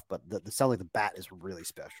of stuff, but the sound like the bat is really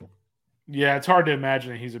special. Yeah, it's hard to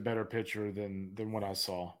imagine he's a better pitcher than what I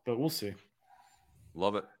saw, but we'll see.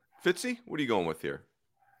 Love it. Fitzy, what are you going with here?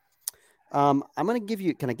 I'm going to give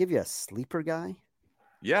you – can I give you a sleeper guy?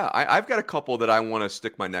 Yeah, I've got a couple that I want to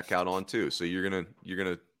stick my neck out on too. So you're gonna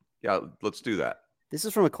let's do that. This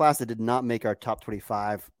is from a class that did not make our top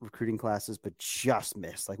 25 recruiting classes, but just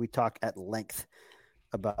missed. Like, we talk at length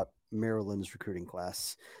about Maryland's recruiting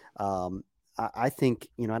class. I think,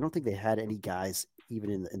 I don't think they had any guys even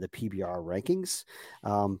in the PBR rankings.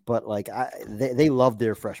 But like they loved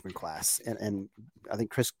their freshman class. And I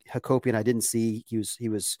think Chris Hakopian, I didn't see, he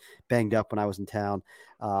was banged up when I was in town.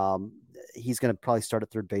 He's going to probably start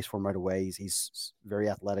at third base for him right away. He's very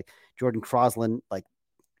athletic. Jordan Crosland, like,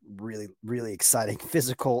 really, really exciting,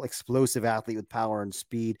 physical, explosive athlete with power and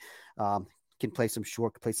speed. Can play some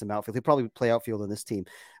short, can play some outfield. He'll probably play outfield on this team.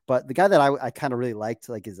 But the guy that I kind of really liked,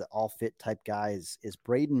 like, is an all-fit type guy is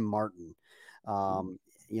Braden Martin.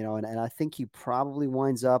 And I think he probably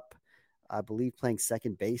winds up, I believe, playing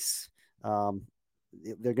second base. They're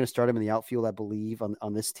going to start him in the outfield, I believe,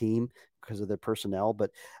 on this team because of their personnel.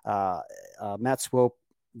 But Matt Swope,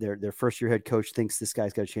 their first-year head coach, thinks this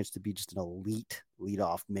guy's got a chance to be just an elite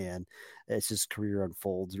leadoff man as his career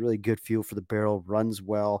unfolds. Really good feel for the barrel, runs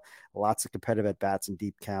well, lots of competitive at-bats and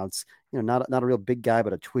deep counts. Not a real big guy,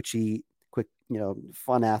 but a twitchy, quick,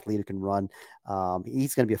 fun athlete who can run.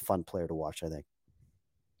 He's going to be a fun player to watch, I think.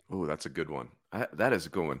 Oh, that's a good one. That is a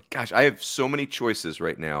good one. Gosh, I have so many choices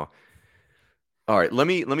right now. All right, let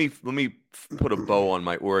me put a bow on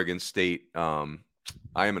my Oregon State. I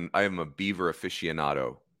am a Beaver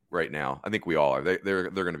aficionado right now. I think we all are. They're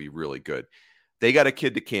going to be really good. They got a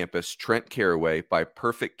kid to campus, Trent Caraway, by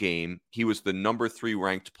perfect game. He was the number 3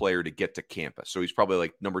 ranked player to get to campus, so he's probably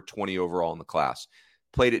like number 20 overall in the class.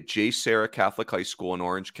 Played at J. Sarah Catholic High School in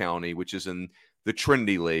Orange County, which is in the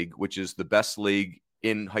Trinity League, which is the best league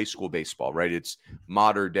in high school baseball, right? It's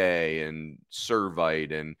Mater Dei and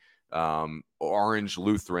Servite and Orange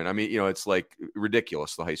Lutheran. I mean, it's like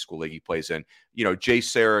ridiculous, the high school league he plays in. J.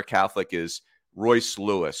 Sarah Catholic is Royce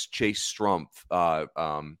Lewis, Chase Strumpf,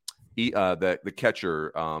 the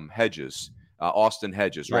catcher, Hedges, Austin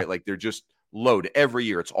Hedges, right? Like, they're just loaded every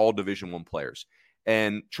year. It's all Division I players.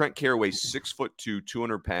 And Trent Caraway's 6'2",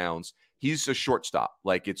 200 pounds. He's a shortstop.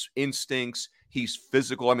 Like, it's instincts. He's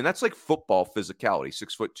physical. I mean, that's like football physicality.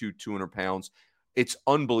 6'2", 200 pounds. It's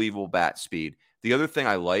unbelievable bat speed. The other thing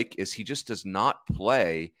I like is he just does not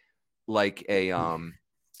play like a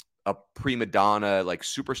prima donna, like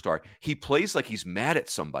superstar. He plays like he's mad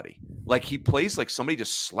at somebody. Like, he plays like somebody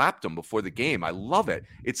just slapped him before the game. I love it.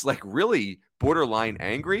 It's like really borderline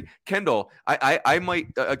angry. Kendall, I might,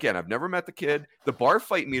 again, I've never met the kid. The bar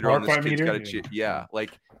fight meter on this kid's got a yeah,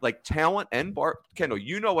 like talent and bar. Kendall,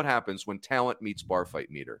 you know what happens when talent meets bar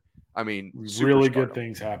fight meter. I mean, really good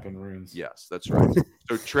things happen, Runes. Yes, that's right.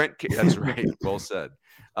 So Trent, that's right. Well said.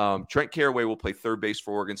 Trent Caraway will play third base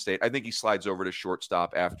for Oregon State. I think he slides over to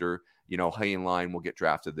shortstop after, Hayenline will get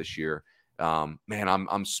drafted this year. Man,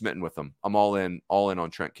 I'm smitten with him. I'm all in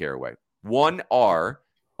on Trent Caraway. 1 R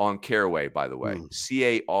on Caraway, by the way.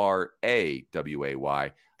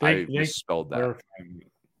 Caraway. I misspelled that.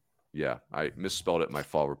 Yeah, I misspelled it in my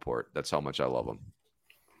fall report. That's how much I love him.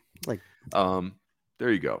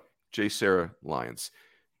 There you go. J. Sarah Lyons.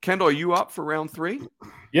 Kendall, are you up for round 3?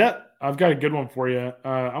 Yeah, I've got a good one for you.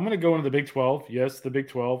 I'm going to go into the Big 12. Yes, the Big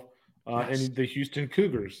 12. Yes. And the Houston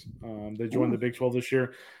Cougars. They joined the Big 12 this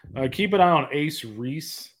year. Keep an eye on Ace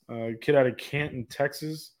Reese, kid out of Canton,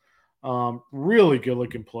 Texas. Really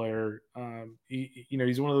good-looking player.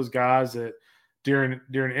 He's one of those guys that during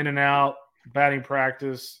in and out batting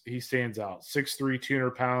practice, he stands out. 6'3",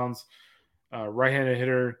 200 pounds, right-handed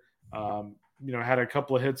hitter. Had a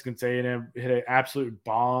couple of hits against A&M, hit an absolute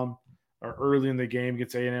bomb early in the game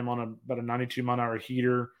against A&M on about a 92-mile-an-hour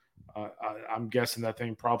heater. I'm guessing that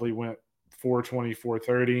thing probably went 420,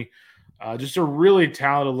 430. Just a really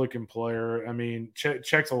talented-looking player. I mean,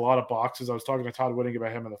 checks a lot of boxes. I was talking to Todd Whitting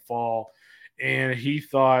about him in the fall, and he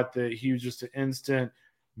thought that he was just an instant,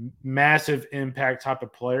 massive impact type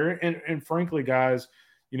of player. And frankly, guys,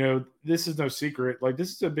 this is no secret. Like,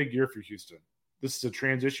 this is a big year for Houston. This is a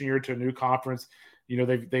transition year to a new conference.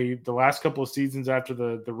 They the last couple of seasons after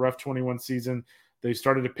the rough 21 season, they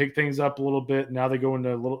started to pick things up a little bit. Now they go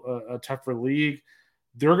into a tougher league.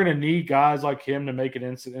 They're going to need guys like him to make an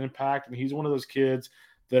instant impact. And he's one of those kids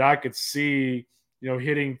that I could see,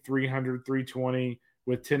 hitting 300, 320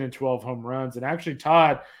 with 10 and 12 home runs. And actually,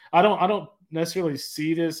 Todd, I don't necessarily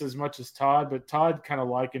see this as much as Todd, but Todd kind of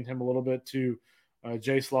likened him a little bit to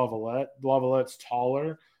Jace Lavalette. Lavallette's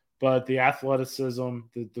taller, but the athleticism,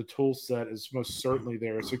 the tool set is most certainly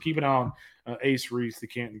there. So keep an eye on Ace Reese, the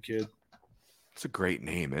Canton kid. It's a great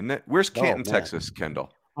name, isn't it? Where's Canton, Texas,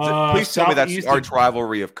 Kendall? Please tell me that's arch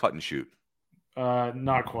rivalry of cut and shoot.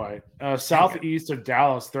 Not quite. Southeast of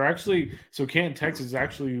Dallas. They're actually – so Canton, Texas is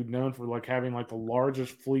actually known for having the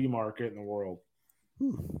largest flea market in the world.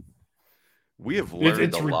 We have learned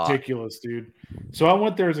it's a lot. It's ridiculous, dude. So I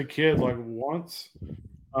went there as a kid once –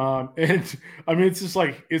 and I mean, it's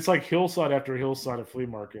like hillside after hillside of flea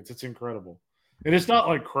markets. It's incredible. And it's not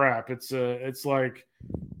like crap. It's like,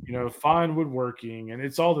 fine woodworking, and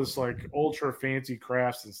it's all this ultra fancy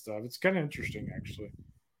crafts and stuff. It's kind of interesting, actually.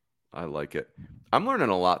 I like it. I'm learning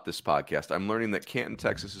a lot this podcast. I'm learning that Canton,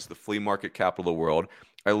 Texas is the flea market capital of the world.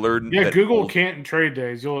 I learned that Google Canton trade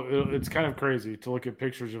days. It's kind of crazy to look at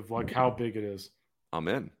pictures of how big it is. I'm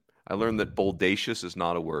in. I learned that boldacious is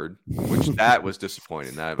not a word, which that was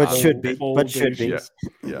disappointing. But should be.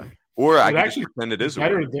 Yeah. Or I could actually pretend it is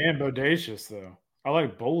better than bodacious, though. I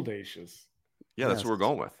like boldacious. Yeah, that's what we're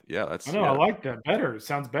going with. Yeah, I know. I like that better. It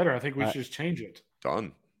sounds better. I think we should just change it.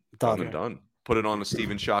 Done and done. Put it on a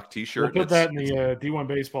Steven Schock T-shirt. We'll put that in the D1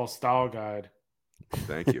 Baseball Style Guide.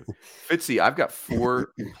 Thank you. Fitzy, I've got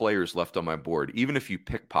 4 players left on my board. Even if you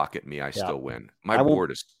pickpocket me, I still win. My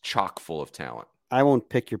board is chock full of talent. I won't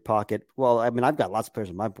pick your pocket. Well, I mean, I've got lots of players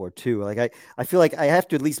on my board too. I feel like I have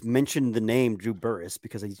to at least mention the name Drew Burris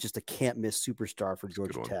because he's just a can't miss superstar for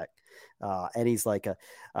Georgia Tech. And he's I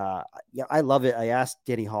love it. I asked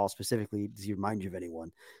Danny Hall specifically, does he remind you of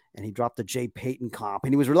anyone? And he dropped the Jay Payton comp,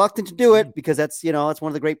 and he was reluctant to do it because that's one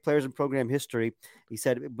of the great players in program history. He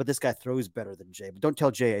said, but this guy throws better than Jay. But don't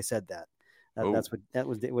tell Jay I said that. That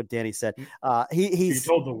was what Danny said. He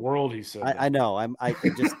told the world he said. I know. I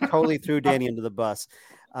just totally threw Danny under the bus.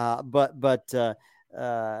 But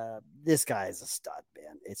this guy is a stud,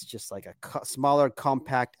 man. It's just like a smaller,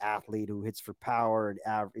 compact athlete who hits for power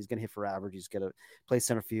and he's going to hit for average. He's going to play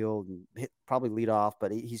center field and probably lead off,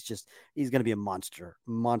 but he's going to be a monster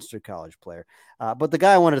college player. But the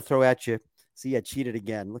guy I wanted to throw at you. See, I cheated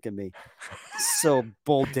again. Look at me. So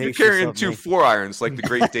boldacious. You're carrying 2 4-irons like the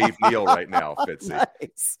great Dave Neal right now, Fitzy.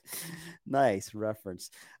 Nice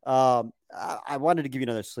reference. I wanted to give you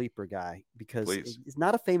another sleeper guy because he's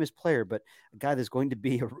not a famous player, but a guy that's going to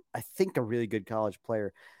be, I think, a really good college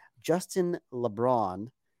player. Justin LeBron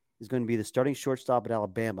is going to be the starting shortstop at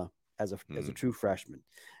Alabama as a true freshman.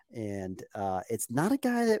 And it's not a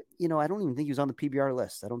guy that, I don't even think he was on the PBR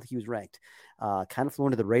list. I don't think he was ranked. Kind of flew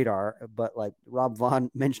under the radar, but like Rob Vaughn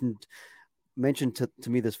mentioned to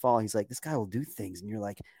me this fall, he's like, this guy will do things. And you're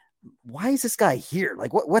like, why is this guy here?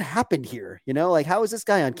 Like what happened here? Like how is this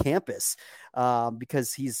guy on campus?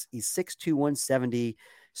 Because he's 6'2", 170,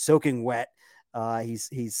 soaking wet.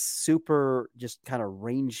 He's super just kind of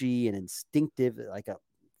rangy and instinctive, like a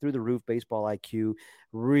through the roof baseball IQ,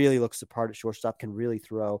 really looks the part at shortstop, can really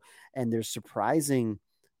throw. And there's surprising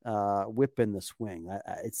whip in the swing.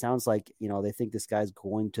 It sounds like, they think this guy's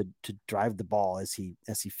going to drive the ball as he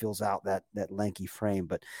fills out that lanky frame.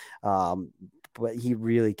 But he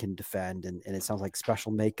really can defend, and it sounds like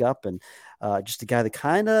special makeup, and just a guy that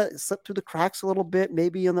kind of slipped through the cracks a little bit,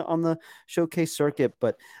 maybe on the showcase circuit,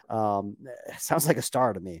 but sounds like a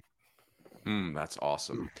star to me. That's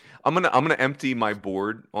awesome. I'm gonna empty my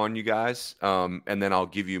board on you guys, and then I'll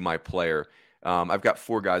give you my player. I've got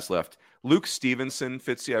 4 guys left. Luke Stevenson,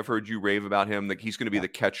 Fitzy, I've heard you rave about him. Like he's going to be the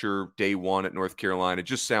catcher day 1 at North Carolina. It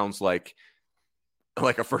just sounds like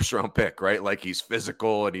a first-round pick, right? Like he's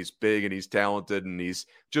physical and he's big and he's talented, and he's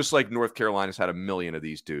just like North Carolina's had a million of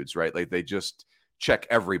these dudes, right? Like they just check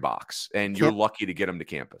every box, and you're lucky to get him to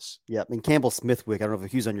campus. Yeah, and Campbell Smithwick, I don't know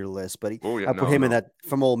if he was on your list, but I put him in that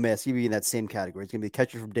from Ole Miss. He'd be in that same category. He's going to be the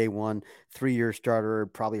catcher from day 1, 3-year starter,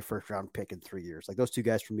 probably a first-round pick in 3 years. Like those 2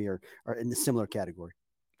 guys for me are in the similar category.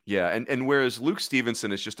 Yeah, and whereas Luke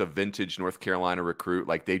Stevenson is just a vintage North Carolina recruit,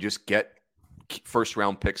 like they just get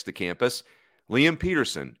first-round picks to campus. Liam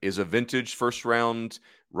Peterson is a vintage first-round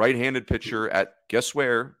right-handed pitcher at, guess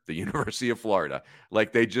where? The University of Florida.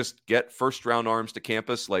 Like they just get first-round arms to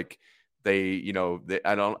campus. Like I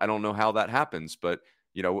don't know how that happens, but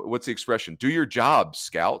what's the expression? Do your job,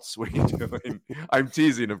 scouts. What are you doing? I'm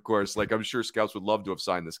teasing, of course. Like I'm sure scouts would love to have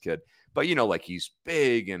signed this kid, but like he's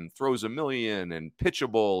big and throws a million and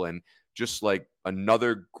pitchable and just like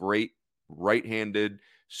another great right-handed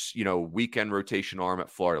weekend rotation arm at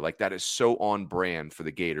Florida. Like that is so on brand for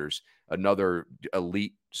the Gators. Another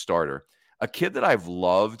elite starter. A kid that I've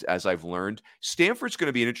loved as I've learned. Stanford's going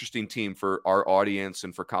to be an interesting team for our audience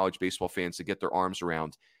and for college baseball fans to get their arms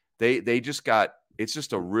around. They just got,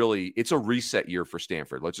 it's a reset year for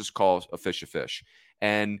Stanford. Let's just call a fish.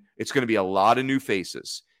 And it's going to be a lot of new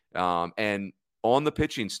faces. And on the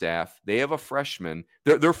pitching staff, they have a freshman.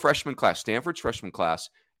 Their freshman class, Stanford's freshman class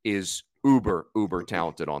is uber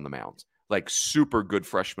talented on the mound, like super good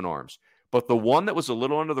freshman arms. But the one that was a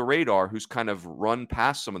little under the radar, who's kind of run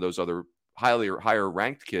past some of those other higher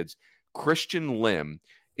ranked kids, Christian Lim,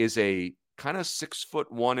 is a kind of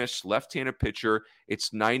 6'1" left-handed pitcher.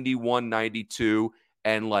 It's 91, 92,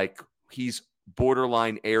 and like he's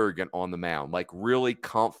borderline arrogant on the mound, like really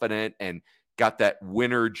confident and got that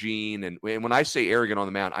winner gene. And when I say arrogant on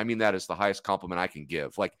the mound, I mean that is the highest compliment I can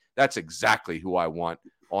give. Like that's exactly who I want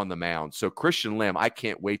on the mound. So Christian Lim, I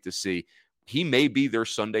can't wait to see. He may be their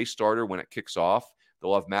Sunday starter when it kicks off.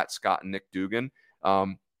 They'll have Matt Scott and Nick Dugan.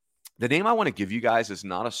 The name I want to give you guys is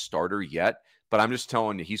not a starter yet, but I'm just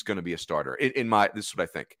telling you he's going to be a starter. This is what I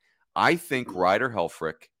think. I think Ryder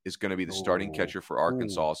Helfrich is going to be the starting catcher for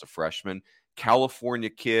Arkansas as a freshman. California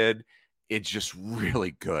kid. It's just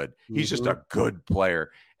really good. He's just a good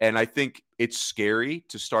player. And I think it's scary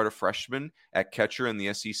to start a freshman at catcher in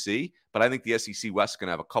the SEC, but I think the SEC West is going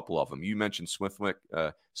to have a couple of them. You mentioned Smithwick,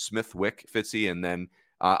 Fitzy, and then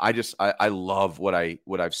I love what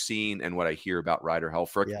I've seen and what I hear about Ryder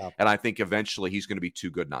Helfrich. Yeah. And I think eventually he's going to be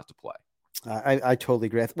too good not to play. I totally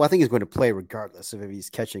agree. Well, I think he's going to play regardless of if he's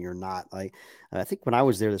catching or not. I think when I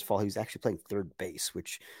was there this fall, he was actually playing third base,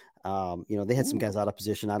 which, they had some guys out of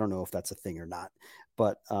position. I don't know if that's a thing or not,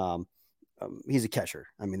 but he's a catcher.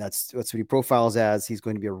 I mean, that's what he profiles as. He's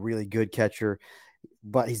going to be a really good catcher,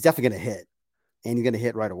 but he's definitely going to hit, and he's going to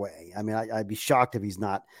hit right away. I mean, I'd be shocked if he's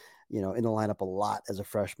not, in the lineup a lot as a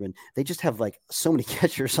freshman. They just have like so many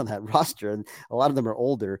catchers on that roster, and a lot of them are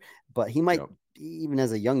older, but he might, even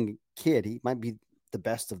as a young kid, he might be the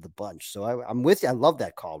best of the bunch. So I'm with you. I love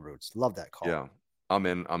that call, Roots. Love that call. Yeah. I'm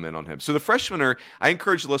in on him. So the freshmen I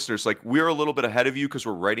encourage the listeners, like we're a little bit ahead of you because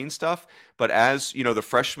we're writing stuff, but as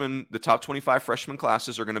the top 25 freshman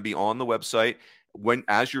classes are going to be on the website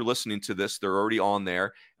as you're listening to this, they're already on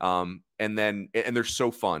there. And they're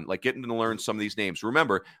so fun, like getting to learn some of these names.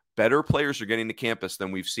 Remember, better players are getting to campus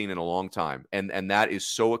than we've seen in a long time. And that is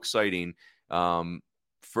so exciting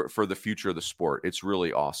for the future of the sport. It's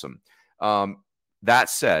really awesome. That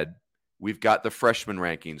said, we've got the freshman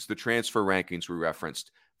rankings, the transfer rankings we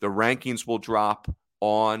referenced. The rankings will drop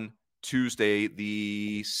on Tuesday,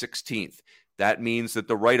 the 16th. That means that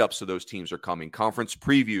the write-ups of those teams are coming. Conference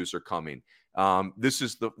previews are coming. This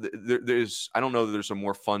is there's I don't know that there's a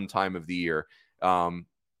more fun time of the year.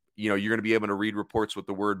 You're going to be able to read reports with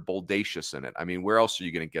the word boldacious in it. I mean, where else are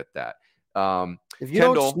you going to get that? If you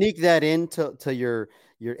don't sneak that into your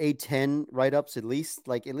A10 write-ups, at least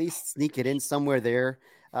sneak it in somewhere there,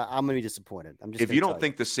 I'm going to be disappointed. If you don't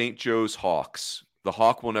think the St. Joe's Hawks, the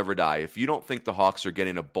Hawk will never die. If you don't think the Hawks are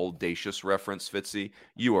getting a boldacious reference, Fitzy,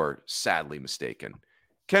 you are sadly mistaken.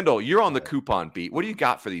 Kendall, you're on the coupon beat. What do you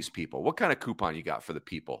got for these people? What kind of coupon you got for the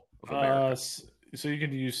people of America? So you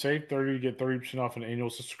can use Save 30 to get 30% off an annual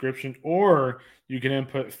subscription, or you can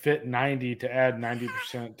input Fit 90 to add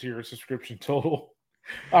 90% to your subscription total.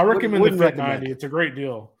 I recommend the Fit 90. It's a great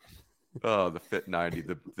deal. Oh, the Fit 90.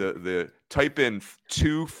 The type in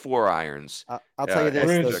 2 4-irons. I'll tell you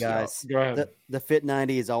this, though, guys. Go ahead. The Fit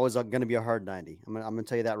 90 is always going to be a hard 90. I'm going to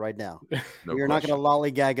tell you that right now. You're not going to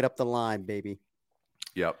lollygag it up the line, baby.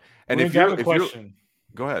 Yep. And if question.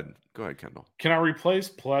 Go ahead, Kendall. Can I replace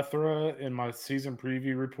plethora in my season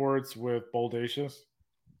preview reports with boldacious?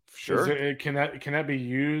 Sure. Can that be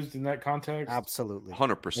used in that context? Absolutely.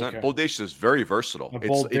 100%. Okay. Boldacious is very versatile.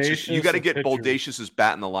 It's just, you got to get Boldacious's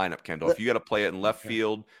bat in the lineup, Kendall. If you got to play it in left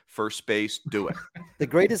field, first base, do it. The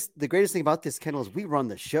greatest thing about this, Kendall, is we run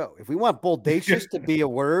the show. If we want boldacious to be a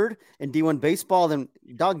word in D1 baseball, then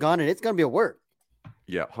doggone it, it's going to be a word.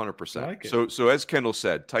 Yeah, 100%. So as Kendall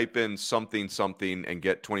said, type in something and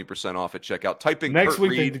get 20% off at checkout. Type in next Kurt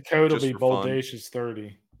week. Reed, the code will be boldacious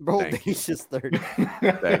 30. Boldacious 30.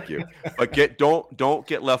 Thank you. But don't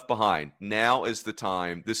get left behind. Now is the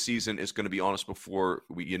time. This season is going to be honest before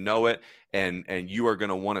you know it, and you are going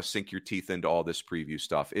to want to sink your teeth into all this preview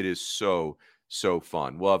stuff. It is so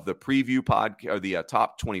fun. We'll have the preview or the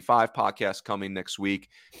top 25 podcast coming next week.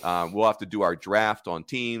 We'll have to do our draft on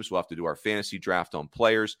teams. We'll have to do our fantasy draft on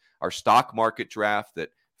players. Our stock market draft that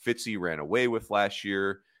Fitzy ran away with last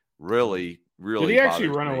year. Really. Did he actually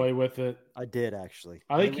run away with it? I did, actually.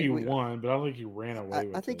 I think he won, but I don't think he ran away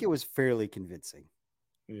with it. I think it was fairly convincing.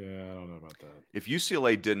 Yeah, I don't know about that. If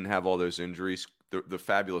UCLA didn't have all those injuries, the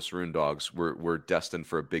fabulous Rune Dogs were destined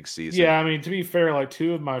for a big season. Yeah, I mean, to be fair, like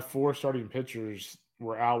 2 of my 4 starting pitchers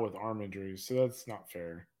were out with arm injuries, so that's not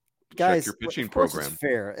fair. Guys, check your pitching of course program. It's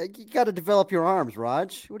fair. You got to develop your arms,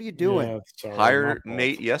 Raj. What are you doing? Yeah, hire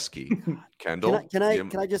Nate Yeski. Kendall, can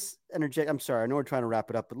I just interject? I'm sorry. I know we're trying to wrap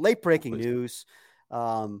it up, but late breaking news.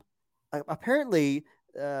 Apparently,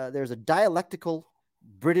 there's a dialectical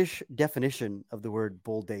British definition of the word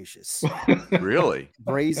boldacious. Really?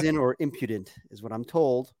 Brazen or impudent is what I'm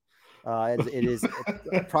told. It is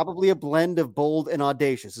probably a blend of bold and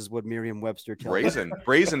audacious, is what Merriam-Webster tells me.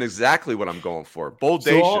 Brazen, exactly what I'm going for.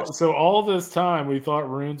 Boldacious. So all this time we thought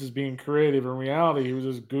Runes is being creative. In reality, he was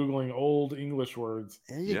just Googling old English words.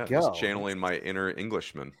 There you go. Just channeling my inner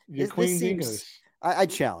Englishman. Queen's English. I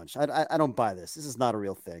challenge. I don't buy this. This is not a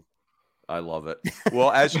real thing. I love it.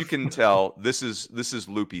 Well, as you can tell, this is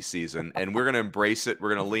loopy season, and we're going to embrace it.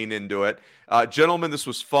 We're going to lean into it. Gentlemen, this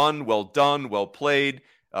was fun. Well done. Well played.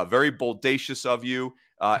 Very boldacious of you.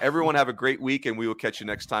 Everyone have a great week, and we will catch you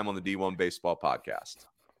next time on the D1 Baseball Podcast.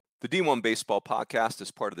 The D1 Baseball Podcast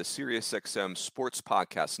is part of the SiriusXM Sports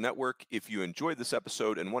Podcast Network. If you enjoyed this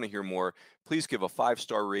episode and want to hear more, please give a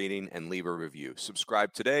 5-star rating and leave a review.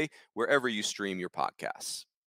 Subscribe today wherever you stream your podcasts.